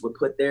students would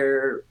put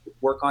their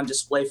work on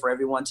display for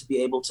everyone to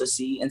be able to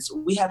see. And so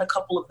we had a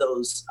couple of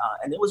those,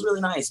 and it was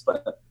really nice.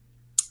 But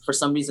for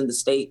some reason, the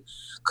state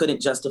couldn't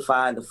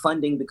justify the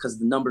funding because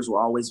the numbers were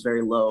always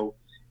very low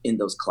in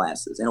those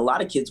classes. And a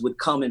lot of kids would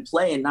come and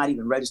play and not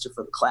even register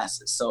for the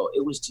classes. So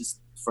it was just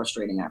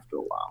frustrating after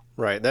a while.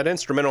 Right. That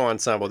instrumental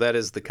ensemble, that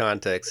is the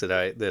context that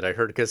I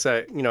heard, because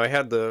I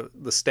had the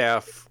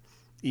staff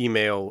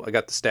email. I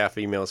got the staff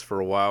emails for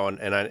a while,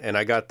 and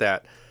I got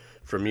that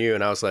from you,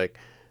 and I was like,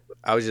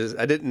 I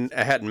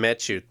hadn't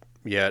met you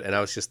yet, and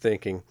I was just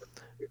thinking,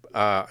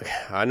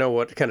 I know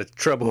what kind of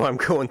trouble I'm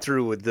going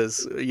through with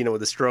this, with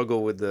the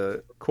struggle with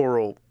the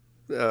choral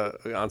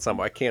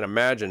ensemble. I can't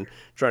imagine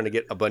trying to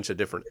get a bunch of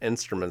different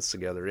instruments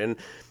together. And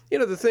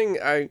the thing,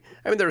 I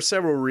mean, there are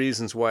several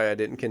reasons why I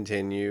didn't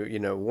continue.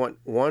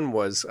 One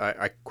was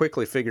I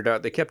quickly figured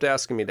out they kept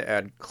asking me to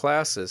add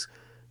classes,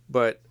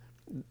 but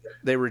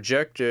they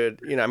rejected,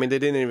 they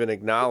didn't even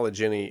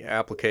acknowledge any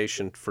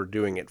application for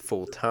doing it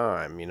full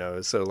time,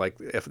 so like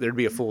if there'd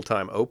be a full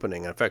time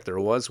opening, in fact, there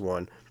was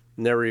one,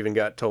 never even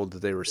got told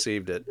that they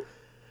received it,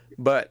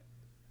 but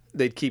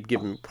they'd keep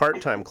giving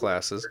part-time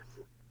classes.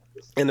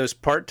 in those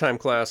part-time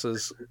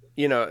classes,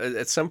 you know,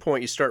 at some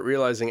point you start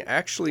realizing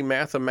actually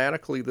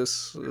mathematically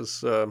this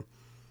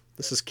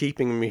is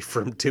keeping me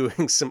from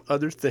doing some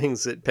other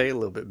things that pay a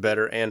little bit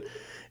better.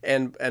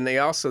 And they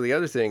also, the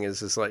other thing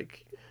is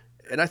like,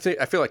 and I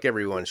feel like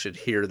everyone should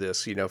hear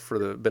this, you know, for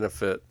the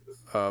benefit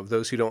of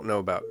those who don't know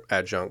about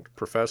adjunct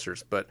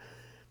professors, but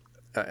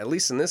at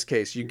least in this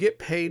case, you get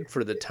paid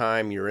for the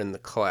time you're in the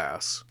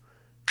class.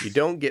 You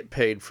don't get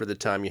paid for the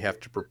time you have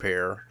to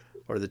prepare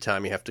or the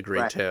time you have to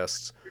grade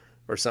tests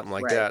or something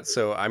like that.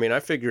 So, I mean, I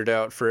figured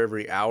out for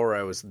every hour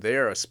I was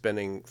there, I was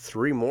spending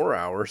 3 more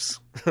hours,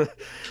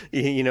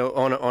 you know,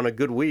 on a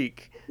good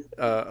week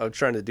of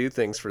trying to do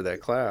things for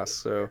that class.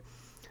 So,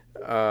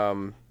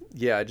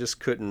 yeah, I just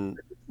couldn't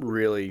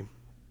really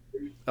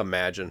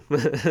imagine,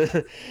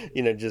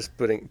 you know, just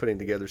putting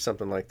together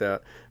something like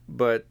that.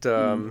 But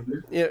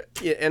yeah,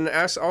 and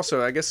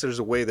also, I guess there's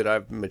a way that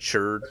I've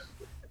matured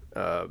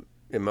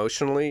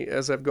emotionally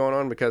as I've gone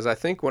on, because I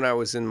think when I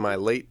was in my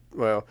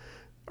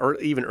or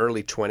even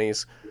early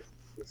 20s,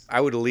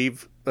 I would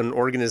leave an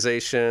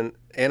organization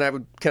and I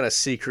would kind of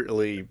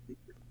secretly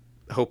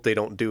hope they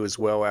don't do as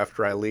well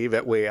after I leave.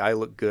 That way I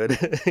look good,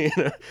 you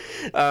know.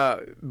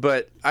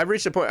 But I've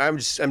reached a point.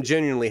 I'm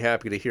genuinely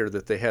happy to hear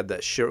that they had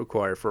that show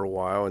choir for a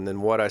while, and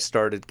then what I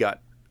started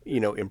got, you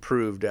know,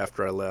 improved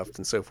after I left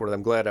and so forth.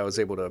 I'm glad I was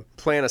able to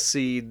plant a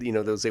seed, you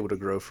know, that was able to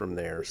grow from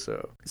there.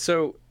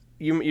 So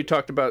you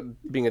talked about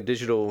being a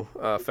digital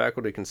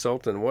faculty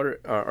consultant. What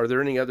are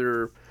there any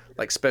other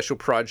like special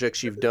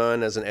projects you've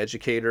done as an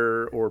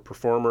educator or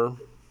performer?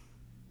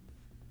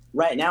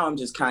 Right now, I'm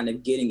just kind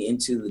of getting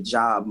into the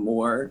job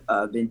more.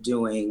 I've been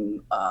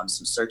doing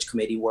some search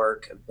committee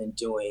work. I've been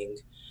doing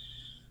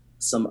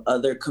some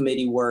other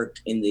committee work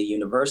in the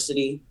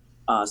university.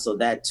 So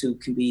that too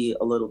can be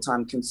a little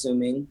time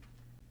consuming.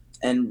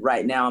 And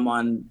right now I'm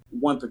on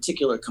one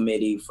particular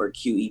committee for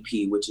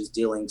QEP, which is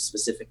dealing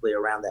specifically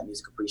around that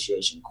music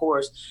appreciation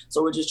course.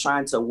 So we're just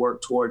trying to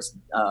work towards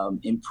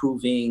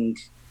improving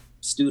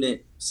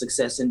student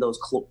success in those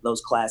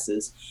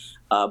classes.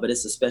 But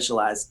it's a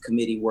specialized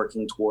committee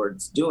working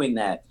towards doing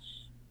that.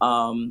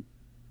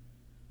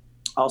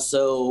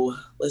 Also,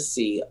 let's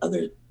see,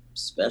 other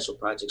special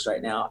projects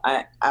right now.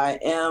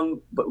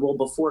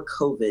 Before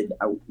COVID,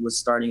 I was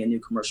starting a new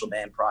commercial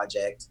band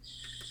project.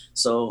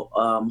 So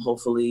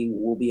hopefully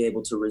we'll be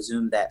able to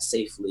resume that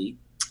safely.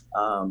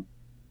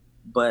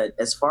 But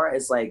as far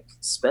as like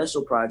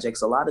special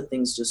projects, a lot of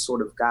things just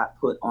sort of got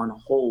put on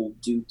hold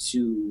due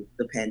to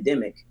the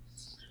pandemic.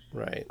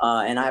 Right.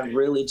 And I've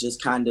really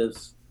just kind of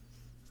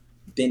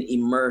been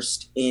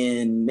immersed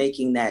in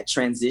making that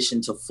transition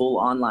to full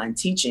online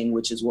teaching,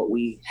 which is what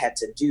we had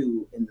to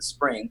do in the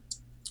spring.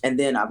 And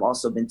then I've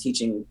also been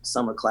teaching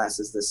summer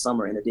classes this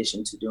summer in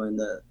addition to doing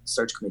the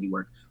search committee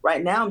work.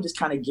 Right now, I'm just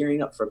kind of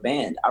gearing up for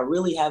band. I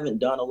really haven't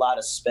done a lot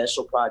of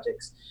special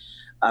projects.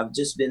 I've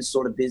just been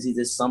sort of busy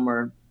this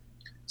summer,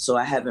 so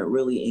I haven't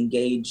really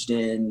engaged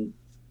in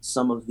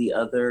some of the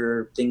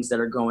other things that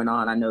are going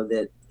on. I know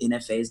that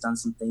NFA has done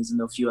some things,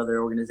 and a few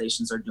other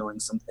organizations are doing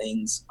some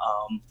things,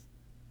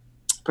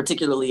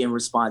 particularly in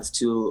response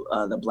to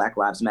the Black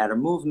Lives Matter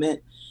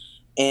movement.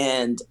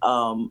 And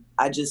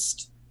I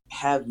just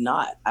have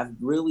not. I've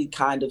really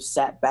kind of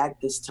sat back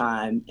this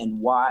time and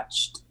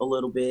watched a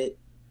little bit,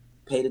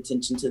 paid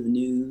attention to the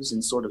news,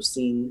 and sort of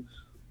seen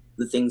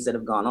the things that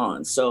have gone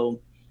on. So,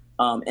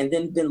 and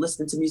then been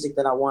listening to music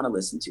that I want to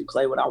listen to,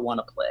 play what I want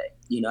to play.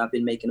 You know, I've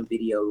been making a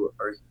video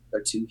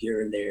or two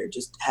here and there,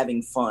 just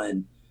having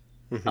fun,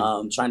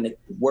 trying to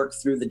work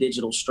through the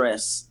digital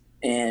stress.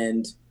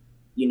 And,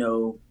 you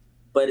know,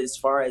 but as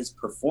far as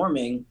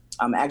performing,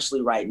 I'm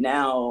actually right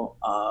now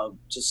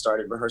just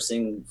started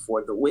rehearsing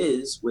for The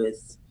Wiz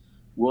with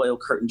Royal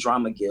Curtin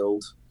Drama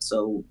Guild.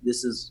 So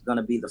this is going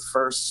to be the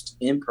first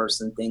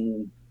in-person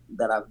thing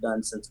that I've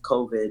done since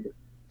COVID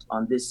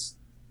on this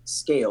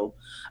scale.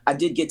 I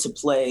did get to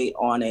play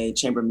on a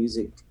chamber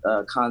music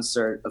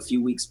concert a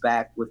few weeks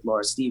back with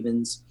Laura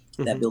Stevens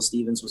that Bill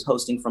Stevens was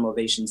hosting from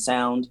Ovation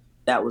Sound.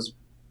 That was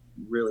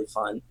really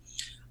fun.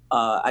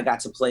 I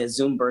got to play a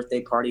Zoom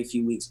birthday party a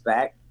few weeks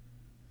back.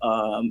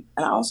 And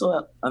I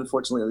also,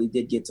 unfortunately,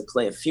 did get to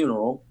play a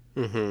funeral,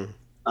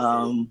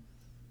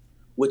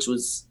 which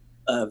was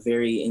a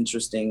very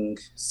interesting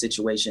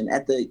situation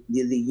at the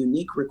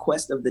unique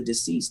request of the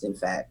deceased, in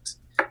fact.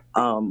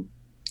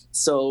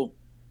 So,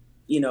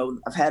 you know,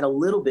 I've had a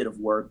little bit of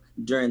work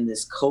during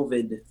this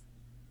COVID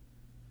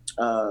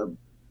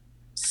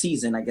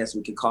season, I guess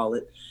we could call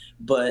it,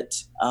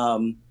 but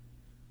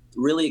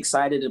really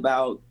excited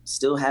about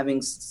still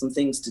having some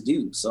things to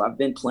do. So I've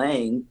been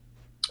playing,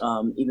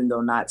 even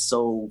though not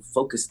so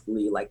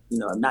focusedly, like, you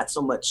know, not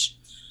so much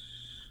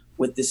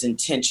with this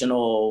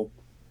intentional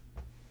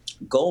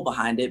goal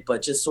behind it,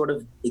 but just sort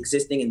of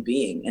existing and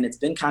being. And it's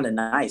been kind of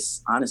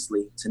nice,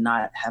 honestly, to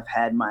not have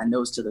had my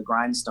nose to the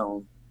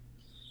grindstone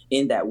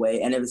in that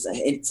way. And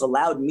it's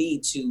allowed me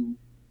to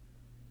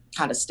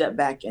kind of step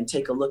back and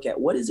take a look at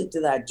what is it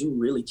that I do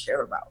really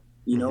care about?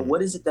 You know,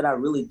 what is it that I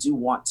really do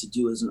want to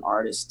do as an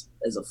artist,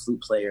 as a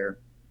flute player,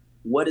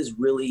 what is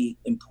really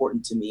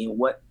important to me and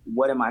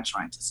what am I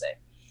trying to say?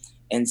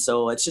 And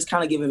so it's just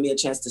kind of giving me a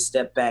chance to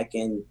step back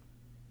and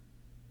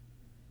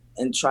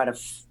try to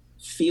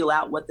feel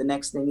out what the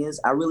next thing is.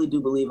 I really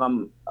do believe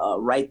I'm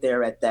right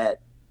there at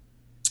that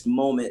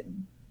moment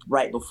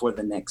right before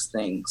the next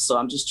thing. So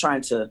I'm just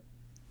trying to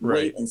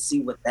wait and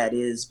see what that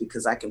is,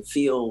 because I can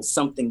feel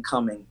something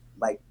coming,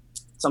 like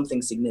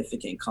something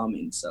significant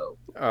coming. So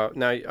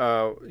now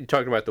you're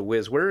talking about the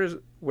Wiz.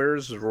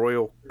 Where's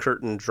Royal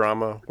Curtain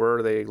Drama? Where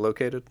are they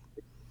located?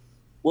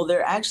 Well,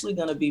 they're actually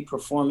going to be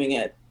performing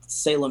at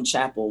Salem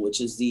Chapel,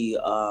 which is the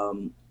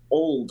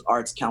old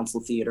Arts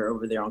Council Theater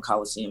over there on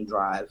Coliseum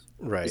Drive.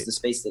 Right. It's the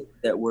space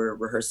that we're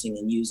rehearsing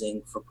and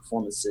using for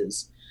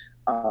performances.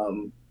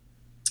 And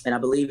I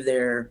believe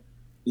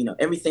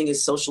everything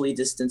is socially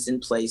distanced in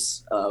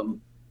place.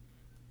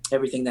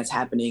 Everything that's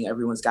happening,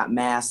 everyone's got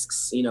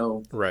masks,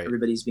 Right.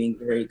 Everybody's being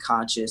very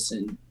conscious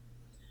and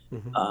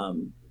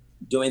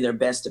doing their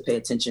best to pay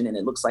attention. And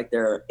it looks like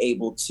they're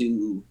able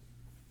to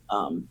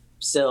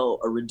sell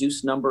a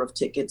reduced number of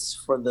tickets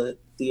for the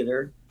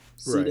theater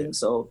seating. Right.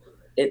 So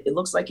it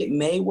looks like it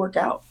may work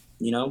out,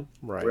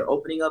 Right. We're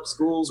opening up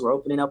schools, we're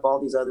opening up all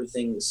these other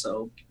things.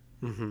 So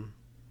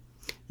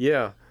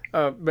yeah.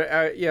 I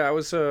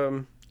was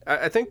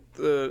I think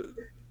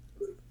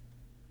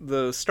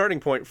the starting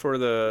point for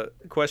the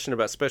question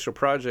about special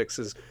projects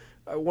is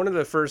one of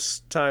the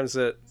first times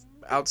that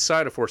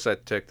outside of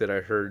Foresight Tech that I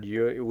heard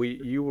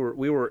we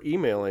were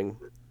emailing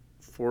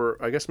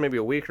for, I guess, maybe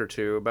a week or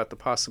two about the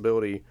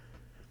possibility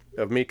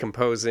of me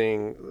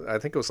composing. I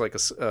think it was like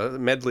a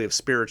medley of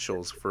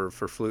spirituals for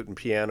flute and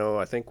piano,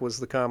 I think was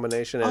the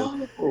combination.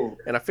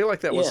 And I feel like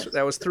that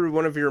was through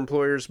one of your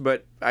employers,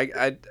 but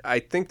I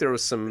think there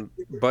was some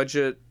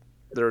budget,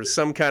 there was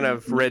some kind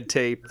of red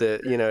tape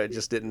that, it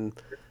just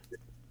didn't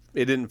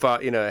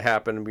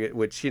happen,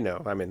 which,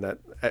 I mean, that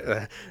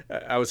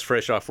I was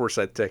fresh off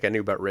Foresight Tech. I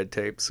knew about red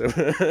tape. So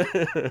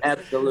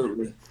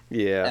Absolutely.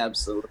 Yeah.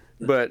 Absolutely.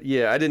 But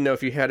yeah, I didn't know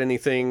if you had any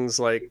things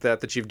like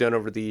that you've done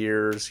over the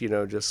years,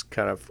 just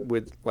kind of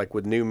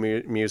with new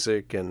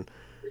music and,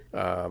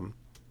 and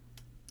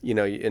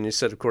you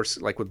said, of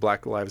course, like with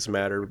Black Lives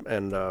Matter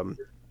and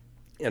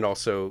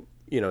also,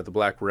 the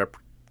Black Rep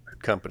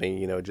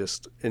Company,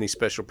 just any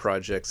special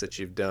projects that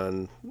you've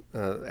done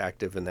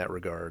active in that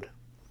regard.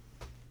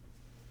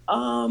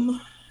 No,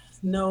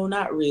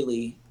 not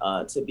really,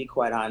 to be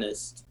quite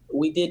honest.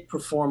 We did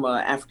perform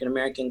an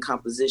African-American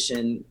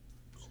composition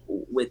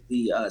with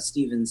the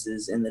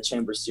Stevenses in the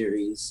Chamber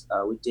Series.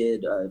 We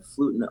did a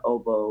flute and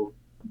oboe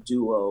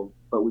duo,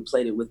 but we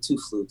played it with two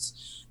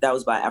flutes. That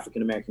was by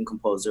African-American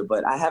composer,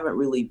 but I haven't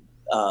really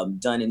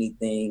done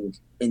anything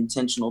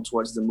intentional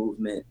towards the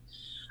movement.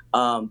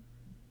 My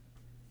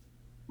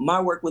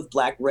work with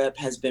Black Rep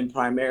has been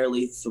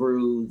primarily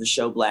through the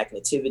show Black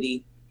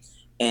Nativity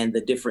and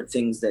the different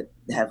things that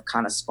have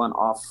kind of spun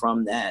off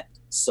from that.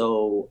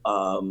 So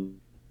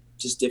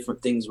just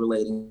different things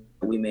relating.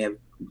 We may have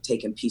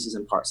taken pieces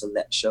and parts of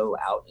that show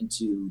out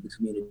into the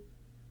community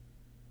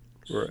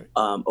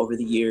over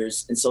the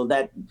years. And so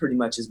that pretty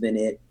much has been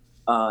it.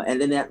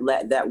 And then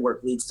that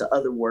work leads to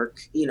other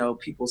work.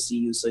 People see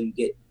you, so you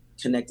get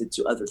connected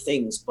to other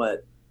things.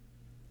 But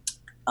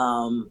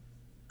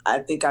I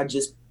think I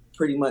just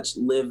pretty much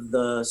live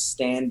the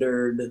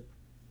standard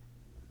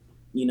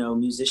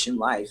musician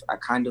life. I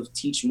kind of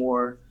teach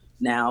more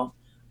now.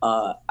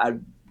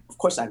 Of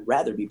course, I'd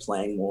rather be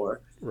playing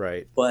more.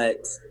 Right.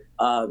 But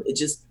it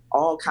just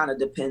all kind of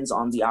depends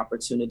on the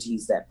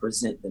opportunities that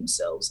present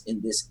themselves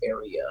in this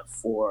area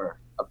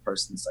for a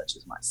person such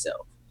as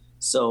myself.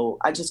 So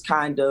I just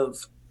kind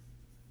of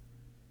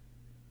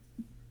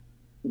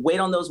wait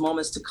on those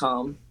moments to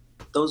come.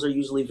 Those are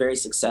usually very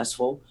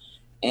successful,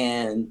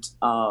 and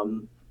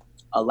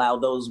allow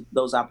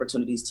those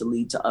opportunities to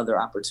lead to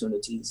other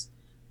opportunities.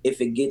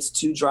 If it gets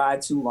too dry,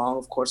 too long,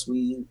 of course,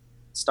 we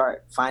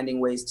start finding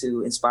ways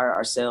to inspire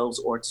ourselves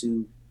or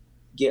to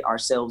get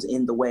ourselves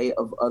in the way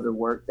of other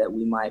work that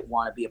we might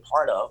want to be a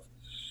part of.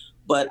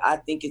 But I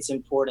think it's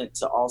important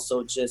to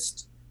also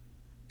just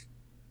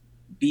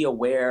be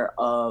aware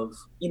of,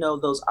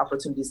 those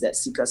opportunities that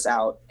seek us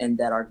out and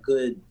that are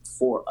good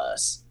for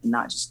us,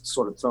 not just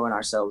sort of throwing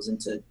ourselves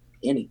into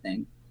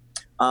anything.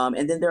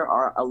 And then there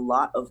are a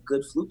lot of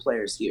good flute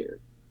players here.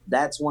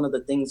 That's one of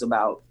the things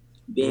about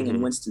being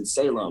in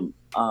Winston-Salem,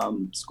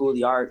 School of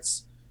the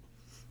Arts.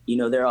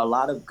 There are a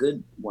lot of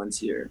good ones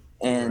here.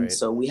 And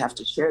so we have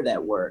to share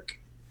that work.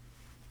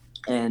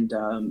 And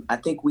I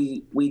think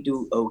we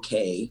do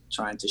okay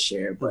trying to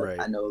share, but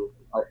I know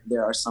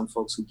there are some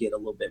folks who get a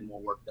little bit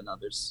more work than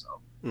others.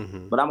 So,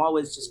 but I'm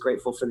always just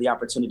grateful for the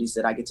opportunities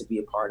that I get to be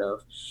a part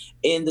of.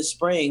 In the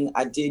spring,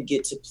 I did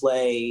get to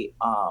play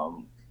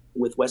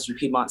with Western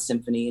Piedmont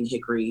Symphony in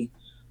Hickory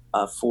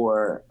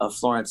for a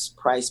Florence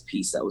Price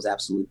piece that was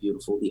absolutely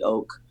beautiful, The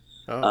Oak.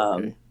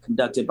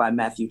 Conducted by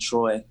Matthew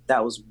Troy.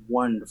 That was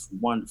wonderful,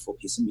 wonderful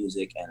piece of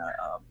music and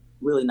a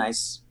really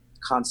nice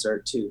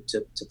concert too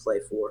to play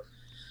for.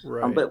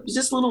 But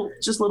just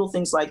little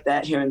things like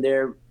that here and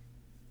there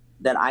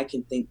that I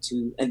can think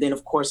to. And then,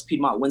 of course,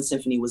 Piedmont Wind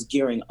Symphony was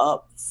gearing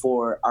up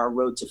for our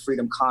Road to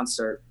Freedom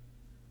concert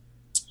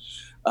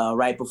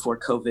right before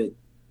COVID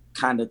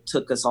kind of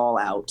took us all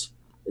out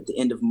at the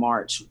end of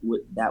March.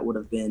 That would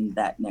have been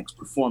that next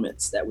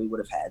performance that we would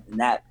have had. And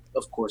that,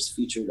 of course,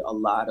 featured a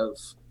lot of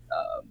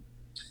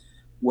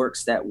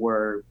works that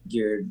were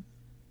geared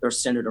or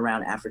centered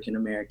around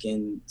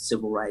African-American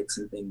civil rights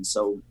and things.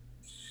 So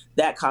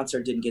that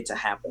concert didn't get to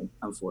happen,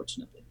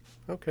 unfortunately.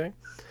 Okay.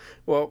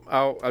 Well,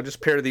 I'll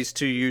just pair these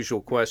two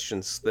usual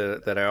questions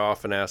that I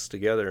often ask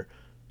together.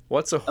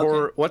 What's a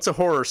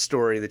horror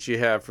story that you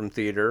have from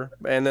theater?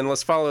 And then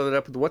let's follow that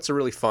up with what's a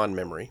really fond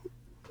memory?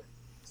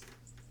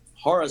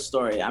 Horror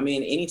story. I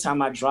mean,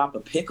 anytime I drop a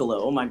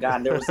piccolo, oh my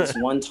God, there was this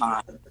one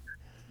time, I'm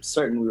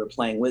certain we were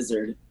playing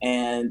Wizard,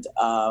 and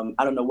I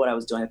don't know what I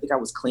was doing. I think I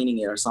was cleaning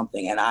it or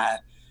something, and I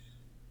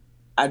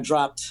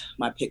dropped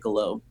my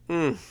piccolo.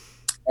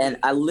 And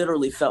I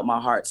literally felt my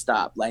heart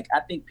stop. Like,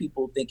 I think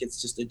people think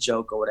it's just a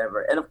joke or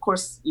whatever. And of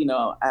course, you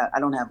know, I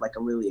don't have like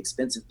a really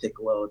expensive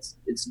piccolo.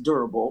 It's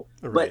durable,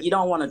 right. But you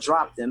don't want to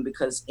drop them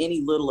because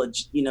any little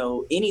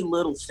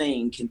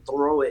thing can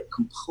throw it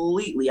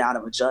completely out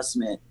of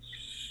adjustment.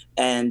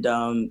 And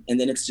then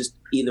it's just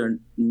either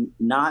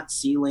not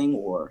sealing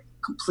or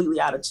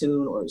completely out of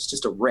tune, or it's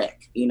just a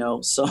wreck, you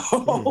know? So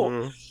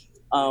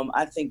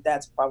I think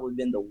that's probably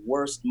been the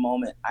worst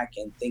moment I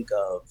can think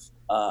of.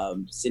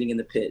 Sitting in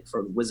the pit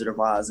for Wizard of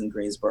Oz in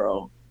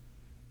Greensboro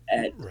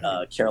at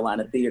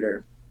Carolina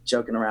Theater,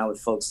 joking around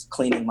with folks,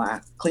 cleaning my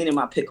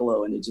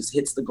piccolo, and it just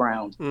hits the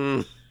ground.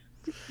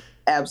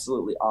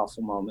 Absolutely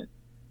awful moment.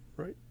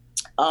 Right.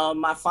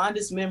 My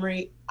fondest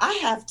memory, I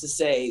have to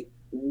say,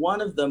 one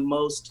of the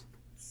most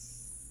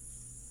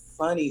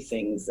funny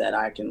things that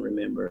I can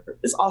remember.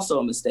 It's also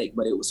a mistake,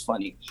 but it was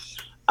funny.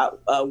 I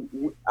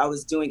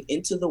was doing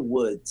Into the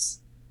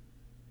Woods.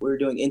 We were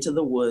doing Into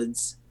the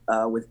Woods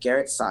with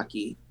Garrett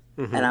Saki,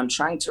 and I'm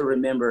trying to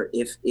remember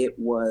if it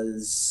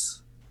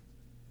was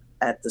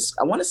I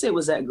want to say it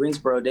was at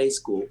Greensboro Day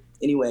School.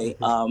 Anyway,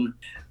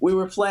 we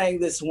were playing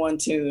this one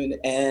tune,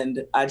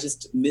 and I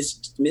just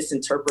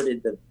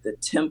misinterpreted the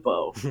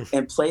tempo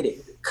and played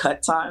it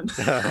cut time.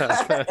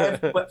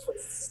 But for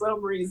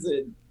some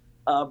reason,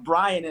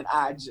 Brian and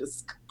I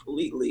just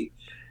completely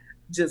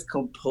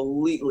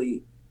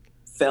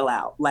fell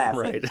out laughing,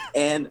 right.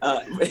 And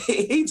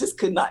he just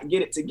could not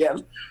get it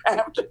together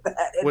after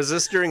that. And was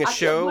this during a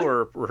show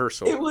or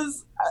rehearsal? It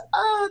was,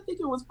 I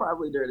think it was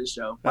probably during the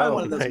show. Probably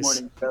one of those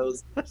morning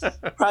shows.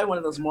 Probably one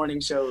of those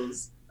morning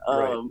shows.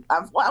 Right.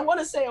 I want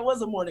to say it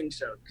was a morning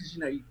show because,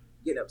 you know, you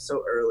get up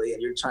so early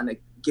and you're trying to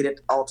get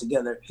it all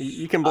together.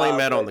 You can blame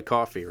that on the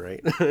coffee,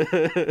 right?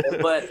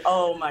 But,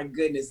 oh my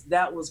goodness,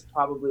 that was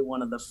probably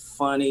one of the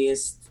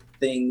funniest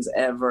things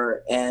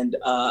ever. And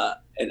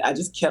I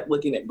just kept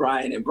looking at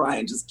Brian, and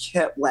Brian just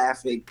kept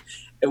laughing,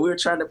 and we were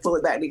trying to pull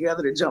it back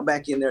together to jump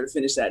back in there to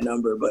finish that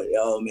number. But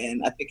oh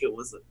man, I think it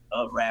was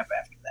a wrap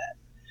after that.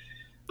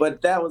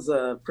 But that was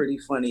a pretty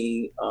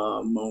funny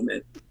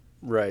moment.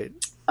 Right.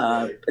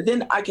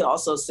 Then I can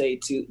also say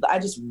too,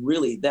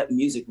 that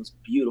music was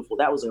beautiful.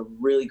 That was a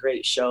really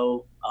great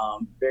show,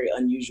 very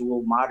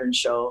unusual modern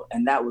show,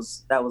 and that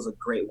was a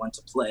great one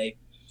to play.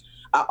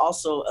 I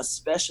also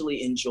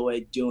especially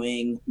enjoyed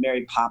doing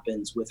Mary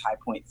Poppins with High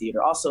Point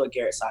Theater, also a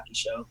Garrett Saki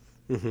show.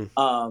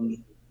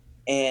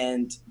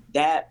 And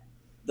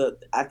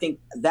I think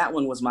that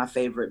one was my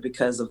favorite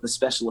because of the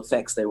special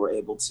effects they were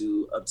able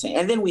to obtain.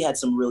 And then we had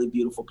some really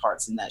beautiful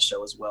parts in that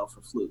show as well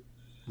for flute.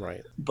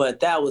 Right.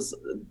 But that was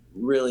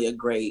really a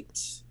great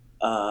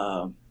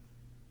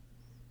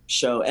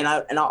show. And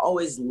I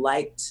always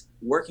liked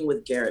working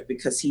with Garrett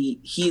because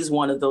he's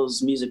one of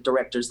those music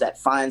directors that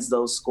finds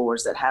those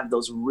scores that have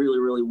those really,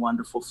 really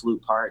wonderful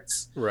flute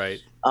parts.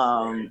 Right.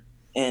 And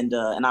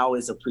I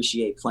always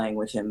appreciate playing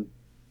with him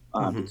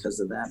because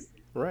of that.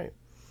 Right.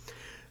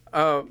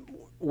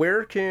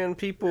 Where can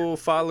people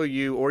follow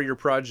you or your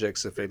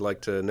projects if they'd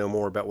like to know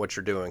more about what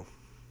you're doing?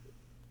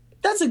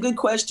 That's a good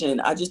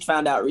question. I just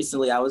found out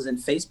recently I was in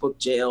Facebook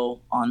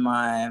jail on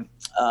my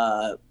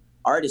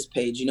artist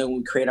page. You know, when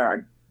we create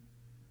our,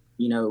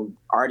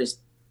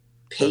 artist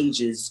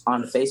pages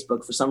on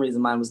Facebook. For some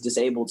reason, mine was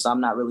disabled, so I'm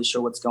not really sure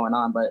what's going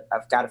on, but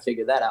I've got to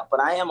figure that out. But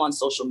I am on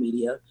social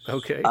media.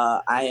 Okay.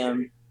 I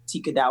am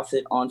Tika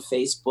Douthit on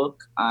Facebook.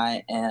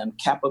 I am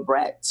Kappa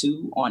Brat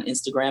 2 on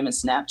Instagram and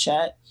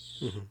Snapchat.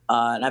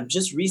 And I've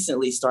just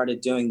recently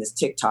started doing this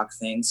TikTok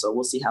thing, so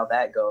we'll see how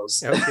that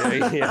goes.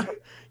 Okay, yeah.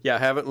 Yeah, I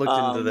haven't looked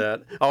into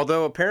that.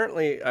 Although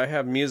apparently I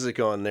have music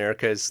on there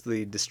because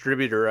the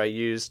distributor I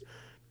used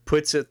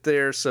puts it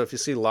there. So if you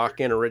see Lock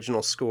In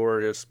Original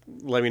Score, just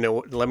let me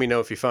know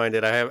if you find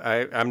it.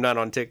 I'm not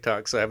on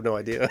TikTok, so I have no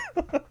idea.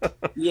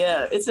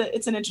 Yeah, it's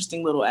an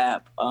interesting little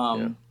app.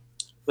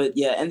 But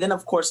yeah, and then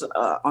of course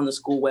on the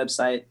school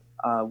website,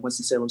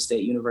 Winston-Salem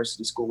State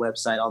University School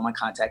website. All my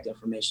contact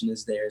information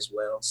is there as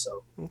well.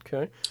 So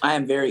okay, I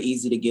am very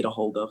easy to get a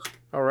hold of.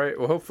 All right.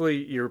 Well,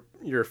 hopefully your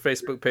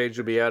Facebook page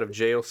will be out of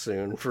jail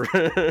soon.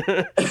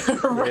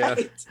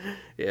 Right.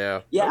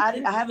 Yeah. Yeah.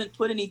 Okay. I haven't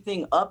put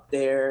anything up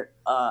there.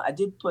 I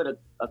did put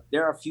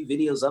there are a few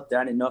videos up there.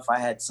 I didn't know if I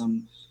had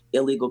some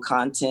illegal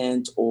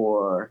content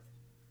or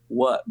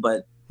what,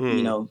 but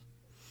you know,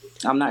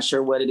 I'm not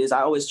sure what it is.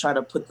 I always try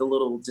to put the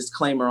little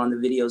disclaimer on the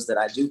videos that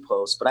I do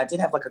post, but I did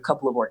have like a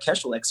couple of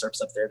orchestral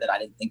excerpts up there that I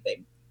didn't think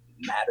they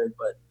mattered,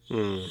 but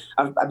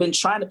I've been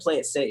trying to play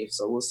it safe.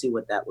 So we'll see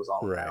what that was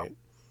all about. Right.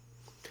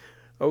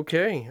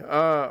 Okay.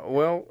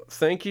 Well,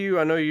 thank you.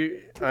 I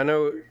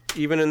know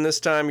even in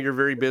this time you're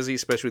very busy,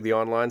 especially with the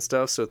online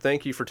stuff. So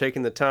thank you for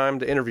taking the time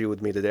to interview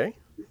with me today.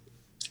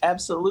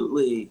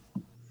 Absolutely.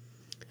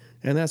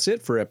 And that's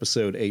it for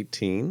episode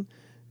 18.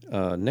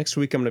 Next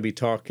week, I'm going to be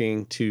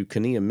talking to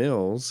Kania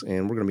Mills,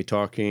 and we're going to be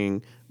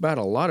talking about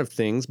a lot of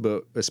things,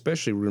 but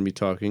especially we're going to be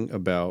talking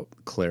about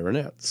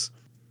clarinets.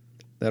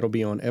 That'll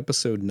be on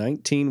episode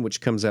 19,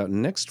 which comes out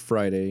next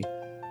Friday,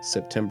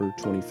 September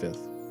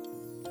 25th.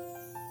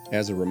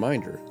 As a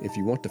reminder, if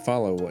you want to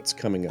follow what's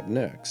coming up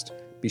next,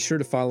 be sure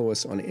to follow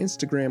us on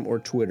Instagram or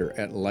Twitter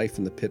at Life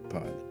in the Pit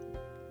Pod.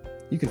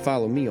 You can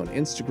follow me on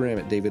Instagram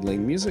at David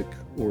Lane Music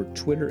or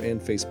Twitter and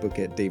Facebook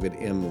at David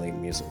M.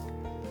 Lane Music.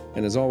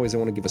 And as always, I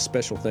want to give a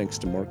special thanks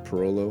to Mark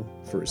Parolo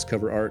for his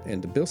cover art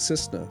and to Bill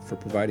Cisna for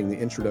providing the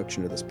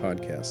introduction to this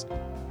podcast.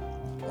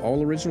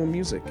 All original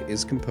music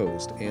is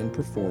composed and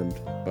performed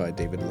by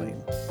David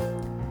Lane.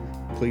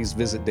 Please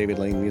visit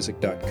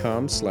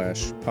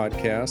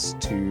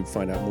davidlanemusic.com/podcast to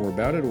find out more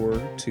about it or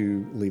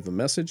to leave a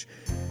message.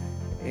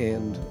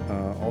 And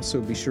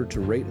also be sure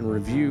to rate and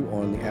review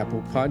on the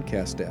Apple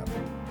Podcast app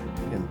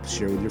and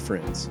share with your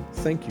friends.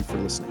 Thank you for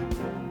listening.